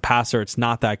much as a passer? It's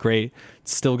not that great.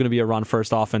 It's still going to be a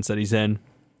run-first offense that he's in.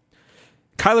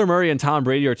 Kyler Murray and Tom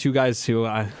Brady are 2 guys who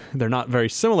they're not very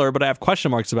similar, but I have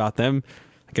question marks about them.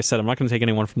 Like I said, I'm not going to take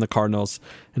anyone from the Cardinals.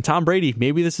 And Tom Brady,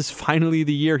 maybe this is finally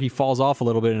the year he falls off a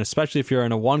little bit, and especially if you're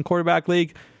in a 1-quarterback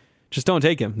league, just don't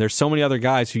take him. There's so many other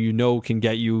guys who you know can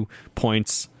get you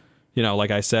points. You know, like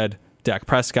I said, Dak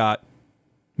Prescott,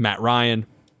 Matt Ryan,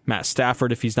 Matt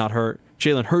Stafford if he's not hurt.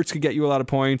 Jalen Hurts could get you a lot of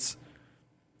points.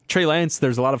 Trey Lance,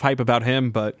 there's a lot of hype about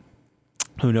him, but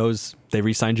who knows? They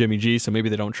re-signed Jimmy G, so maybe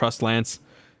they don't trust Lance.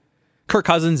 Kirk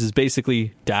Cousins is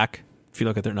basically Dak. If you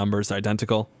look at their numbers, they're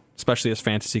identical, especially as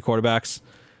fantasy quarterbacks.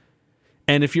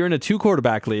 And if you're in a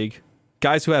 2-quarterback league,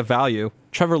 guys who have value,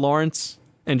 Trevor Lawrence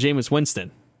and Jameis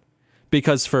Winston.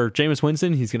 Because for Jameis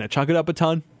Winston, he's going to chuck it up a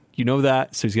ton. You know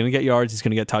that. So he's going to get yards. He's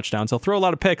going to get touchdowns. He'll throw a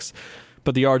lot of picks,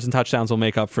 but the yards and touchdowns will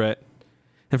make up for it.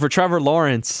 And for Trevor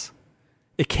Lawrence,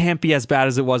 it can't be as bad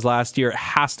as it was last year. It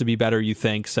has to be better, you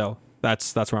think. So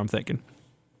that's where I'm thinking.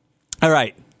 All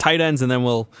right, tight ends, and then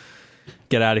we'll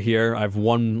get out of here. I have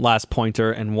one last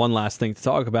pointer and one last thing to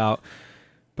talk about,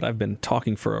 but I've been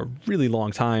talking for a really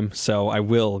long time, so I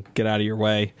will get out of your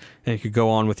way, and you could go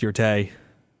on with your day.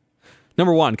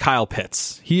 Number 1, Kyle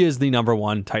Pitts. He is the number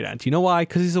 1 tight end. You know why?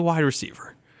 Because he's a wide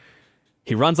receiver.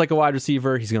 He runs like a wide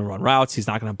receiver. He's going to run routes. He's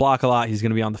not going to block a lot. He's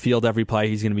going to be on the field every play.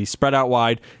 He's going to be spread out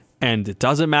wide. And it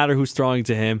doesn't matter who's throwing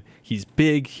to him. He's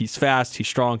big, he's fast, he's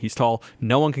strong, he's tall.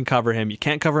 No one can cover him. You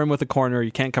can't cover him with a corner.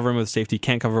 You can't cover him with a safety. You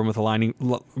can't cover him with a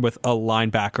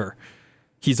linebacker.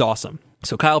 He's awesome.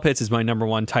 So Kyle Pitts is my number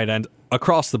 1 tight end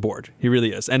across the board. He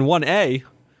really is. And 1A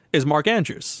is Mark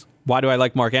Andrews. Why do I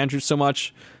like Mark Andrews so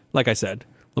much? Like I said,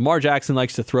 Lamar Jackson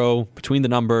likes to throw between the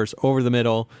numbers, over the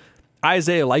middle.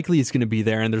 Isaiah Likely is going to be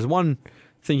there, and there's one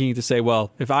thinking to say,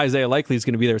 well, if Isaiah Likely is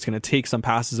going to be there, it's going to take some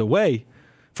passes away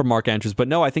from Mark Andrews. But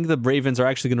no, I think the Ravens are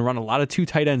actually going to run a lot of 2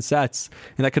 tight end sets,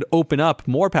 and that could open up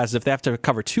more passes. If they have to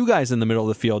cover 2 guys in the middle of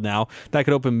the field now, that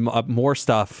could open up more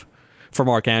stuff for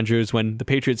Mark Andrews. When the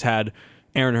Patriots had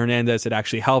Aaron Hernandez, it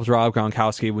actually helped Rob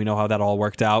Gronkowski. We know how that all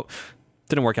worked out.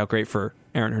 Didn't work out great for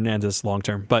Aaron Hernandez long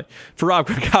term, but for Rob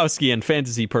Gronkowski and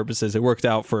fantasy purposes, it worked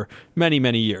out for many,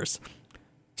 many years.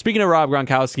 Speaking of Rob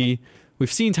Gronkowski,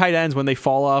 we've seen tight ends when they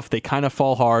fall off, they kind of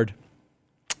fall hard.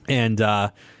 And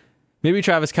maybe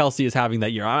Travis Kelce is having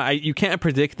that year. You can't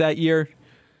predict that year,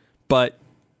 but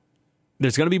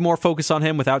there's going to be more focus on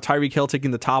him without Tyreek Hill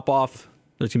taking the top off.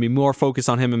 There's going to be more focus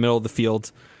on him in the middle of the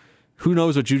field. Who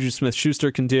knows what Juju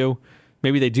Smith-Schuster can do?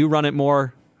 Maybe they do run it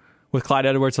more with Clyde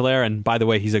Edwards-Helaire. And by the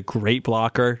way, he's a great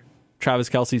blocker, Travis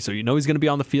Kelce. So you know he's going to be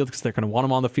on the field because they're going to want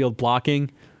him on the field blocking,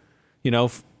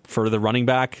 for the running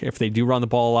back if they do run the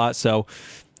ball a lot. So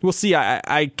we'll see.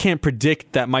 I can't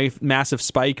predict that massive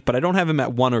spike, but I don't have him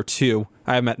at 1 or 2.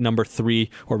 I have him at number 3,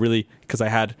 or really because I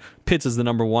had Pitts as the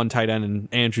number 1 tight end and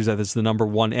Andrews as the number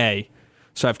 1A.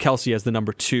 So I have Kelce as the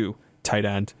number 2 tight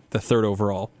end, the 3rd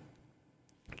overall.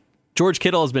 George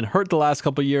Kittle has been hurt the last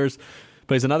couple of years,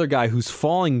 but he's another guy who's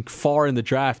falling far in the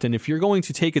draft. And if you're going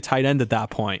to take a tight end at that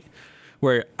point,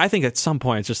 where I think at some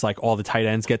point it's just like all the tight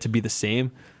ends get to be the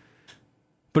same.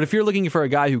 But if you're looking for a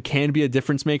guy who can be a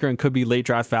difference maker and could be late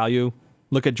draft value,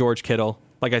 look at George Kittle.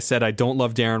 Like I said, I don't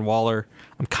love Darren Waller.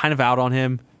 I'm kind of out on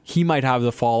him. He might have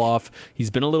the fall off. He's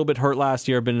been a little bit hurt last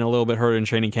year, been a little bit hurt in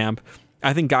training camp.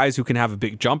 I think guys who can have a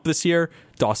big jump this year,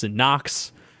 Dawson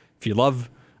Knox.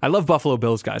 I love Buffalo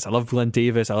Bills guys. I love Glenn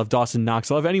Davis. I love Dawson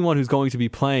Knox. I love anyone who's going to be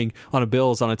playing on a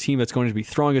Bills on a team that's going to be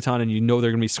throwing a ton, and you know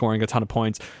they're going to be scoring a ton of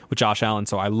points with Josh Allen.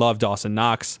 So I love Dawson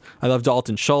Knox. I love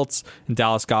Dalton Schultz and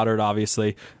Dallas Goedert,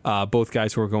 obviously. Both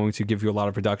guys who are going to give you a lot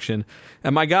of production.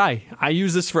 And my guy, I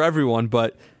use this for everyone,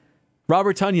 but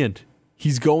Robert Tonyan.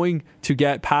 He's going to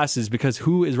get passes because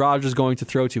who is Rodgers going to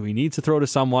throw to? He needs to throw to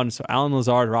someone. So Alan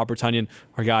Lazard, Robert Tonyan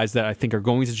are guys that I think are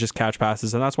going to just catch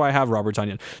passes, and that's why I have Robert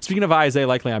Tonyan. Speaking of Isaiah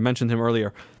Likely, I mentioned him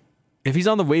earlier. If he's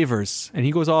on the waivers and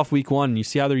he goes off week 1 and you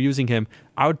see how they're using him,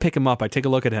 I would pick him up. I'd take a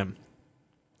look at him.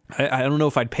 I don't know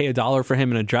if I'd pay $1 for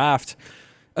him in a draft.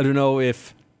 I don't know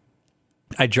if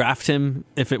I draft him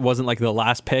if it wasn't like the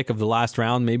last pick of the last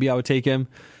round. Maybe I would take him.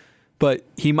 But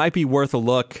he might be worth a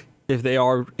look if they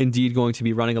are indeed going to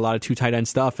be running a lot of 2 tight end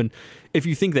stuff. And if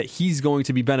you think that he's going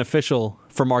to be beneficial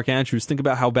for Mark Andrews, think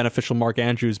about how beneficial Mark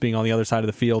Andrews being on the other side of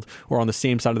the field or on the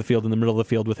same side of the field in the middle of the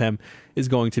field with him is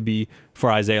going to be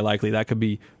for Isaiah Likely. That could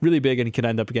be really big, and he could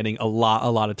end up getting a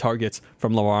lot of targets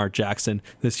from Lamar Jackson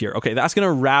this year. Okay, that's going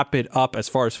to wrap it up as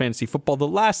far as fantasy football. The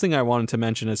last thing I wanted to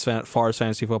mention as far as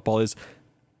fantasy football is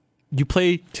you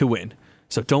play to win.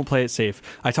 So don't play it safe.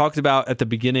 I talked about at the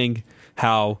beginning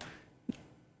how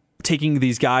taking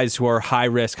these guys who are high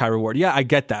risk, high reward. Yeah, I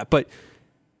get that. But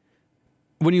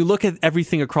when you look at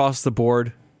everything across the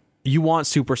board, you want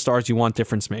superstars, you want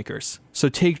difference makers. So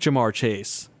take Jamar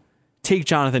Chase, take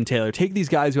Jonathan Taylor, take these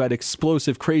guys who had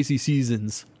explosive, crazy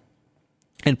seasons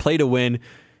and play to win.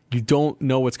 You don't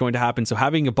know what's going to happen. So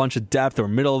having a bunch of depth or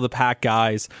middle of the pack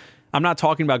guys, I'm not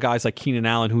talking about guys like Keenan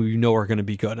Allen who you know are going to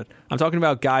be good. I'm talking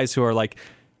about guys who are like,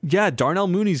 yeah, Darnell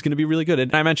Mooney's going to be really good.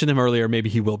 And I mentioned him earlier.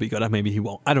 Maybe he will be good. Maybe he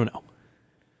won't. I don't know.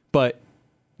 But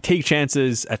take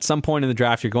chances. At some point in the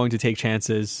draft, you're going to take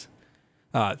chances.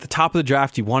 At the top of the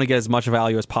draft, you want to get as much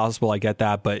value as possible. I get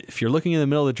that. But if you're looking in the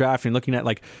middle of the draft and you're looking at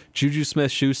like Juju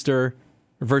Smith-Schuster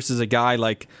versus a guy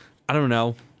like, I don't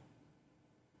know,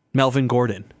 Melvin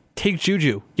Gordon. Take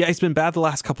Juju. Yeah, he's been bad the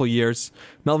last couple of years.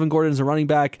 Melvin Gordon's a running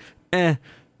back.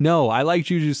 No, I like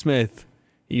Juju Smith.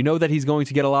 You know that he's going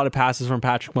to get a lot of passes from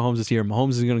Patrick Mahomes this year. Mahomes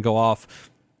is going to go off.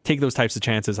 Take those types of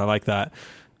chances. I like that.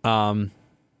 I don't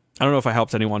know if I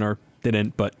helped anyone or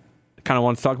didn't, but I kind of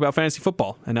wanted to talk about fantasy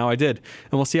football, and now I did.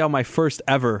 And we'll see how my first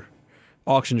ever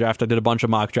auction draft, I did a bunch of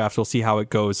mock drafts. We'll see how it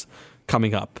goes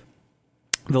coming up.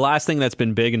 The last thing that's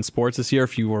been big in sports this year,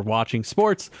 if you were watching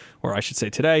sports, or I should say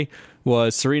today,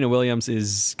 was Serena Williams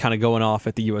is kind of going off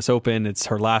at the U.S. Open. It's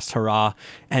her last hurrah.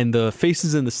 And the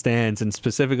faces in the stands, and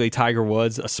specifically Tiger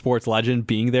Woods, a sports legend,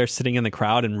 being there, sitting in the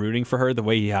crowd and rooting for her the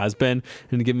way he has been,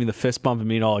 and giving me the fist bump and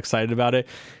being all excited about it.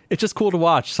 It's just cool to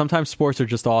watch. Sometimes sports are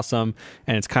just awesome,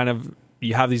 and it's kind of,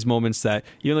 you have these moments that,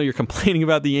 even though you're complaining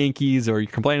about the Yankees, or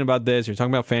you're complaining about this, you're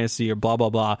talking about fantasy, or blah, blah,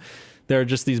 blah, there are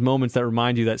just these moments that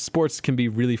remind you that sports can be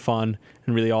really fun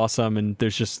and really awesome. And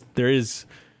there's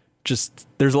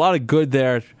a lot of good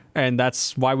there And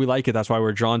that's why we like it. That's why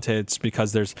we're drawn to it. It's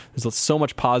because there's so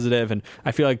much positive, and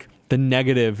I feel like the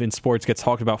negative in sports gets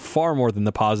talked about far more than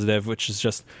the positive, which is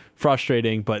just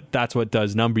frustrating, but that's what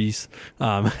does numbers.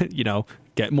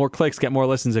 Get more clicks, get more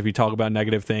listens if you talk about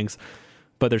negative things.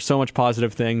 But there's so much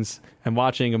positive things, and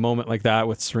watching a moment like that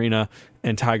with Serena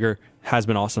and Tiger has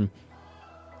been awesome.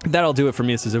 That'll do it for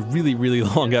me. This is a really, really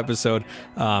long episode.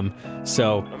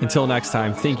 So until next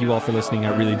time, thank you all for listening.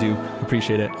 I really do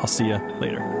appreciate it. I'll see you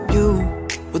later. You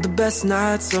were the best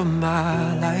nights of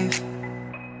my life.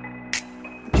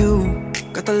 You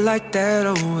got the light that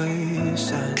always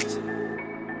shines.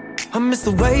 I miss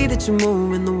the way that you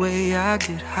move and the way I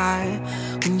get high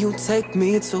when you take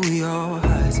me to your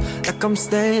heights, like I'm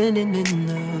standing in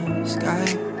the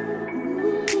sky.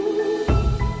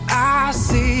 I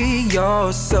see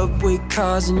your subway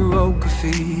cars and your road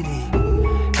graffiti.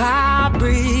 I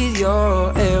breathe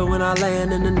your air when I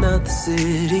land in another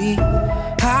city.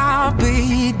 I'll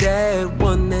be that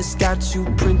one that's got you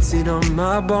printed on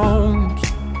my bones.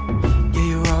 Yeah,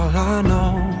 you're all I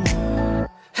know.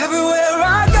 Everywhere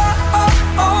I go,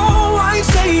 I ain't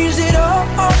changed it up.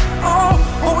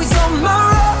 Always on my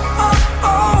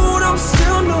road, I'm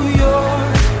still New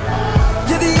York.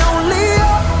 You're the only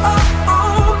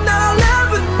that I'll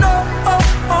ever know.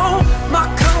 My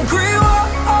concrete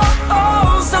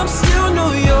walls, I'm still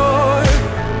New York.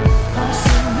 I'm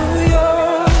still New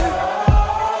York.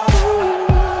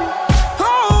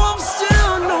 Oh, I'm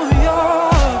still New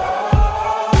York.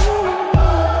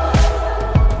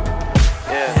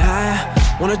 Yeah.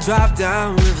 I wanna drive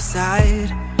down Riverside,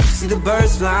 see the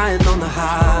birds flying on the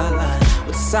High Line.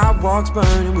 With the sidewalks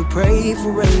burning, we pray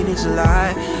for rain in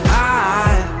July.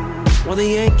 I want the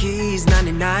Yankees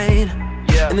 99,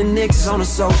 and the Knicks on a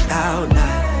sold-out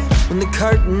night. When the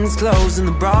curtains close and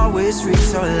the Broadway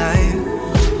streets are alive.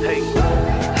 Hey.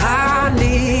 I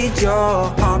need your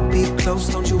heartbeat close,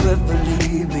 don't you ever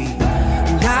leave me.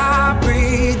 And I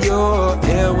breathe your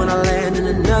air when I land in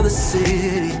another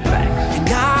city. And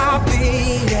I'll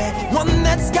be that one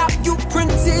that's got you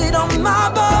printed on my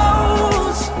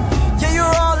bones. Yeah, you're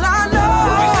all I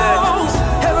know.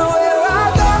 Everywhere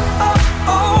I go,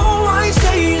 I ain't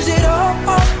changed it up.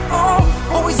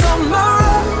 Always on my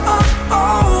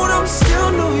road, I'm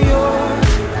still New York.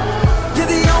 You're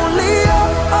the only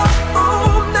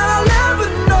that I'll ever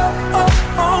know.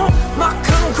 My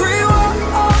concrete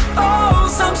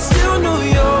walls, I'm still New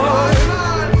York.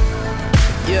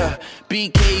 Yeah.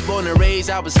 BK born and raised,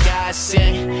 I was God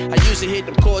sent. I used to hit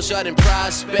them courtyard and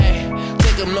prospect.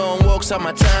 Take them long walks on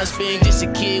my time spent. Just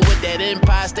a kid with that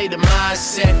empire state of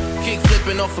mindset. Kick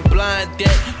flipping off a blind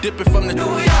deck, dipping from the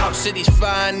New York City's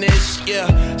finest. Yeah,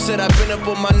 said I've been up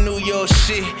on my New York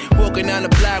shit. Walking down the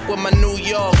block with my New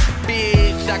York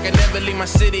bitch. I can never leave my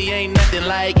city, ain't nothing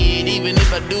like it. Even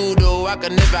if I do though, I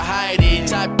can never hide it.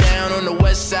 Top down on the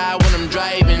west side when I'm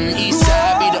driving. East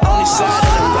side be the only side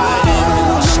that I'm riding.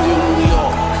 I'm still New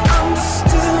York. I'm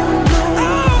still New York.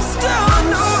 I'm still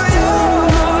New York.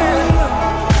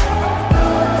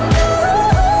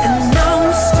 And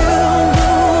I'm still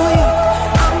New York.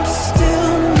 I'm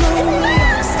still New York.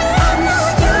 I'm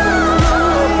still New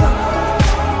York.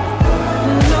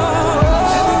 No.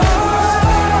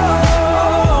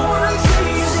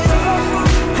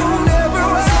 Whoever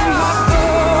I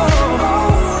go,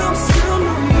 I'm still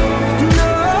New York.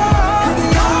 No.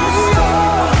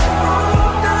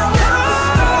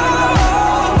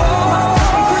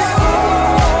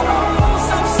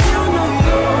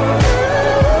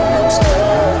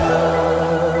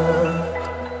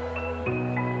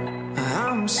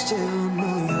 I'm still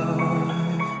New York.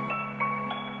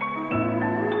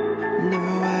 And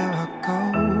everywhere I go,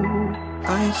 I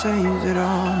ain't changed it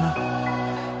all. No.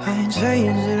 I ain't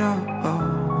changed it all.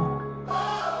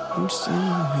 I'm still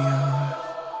New York.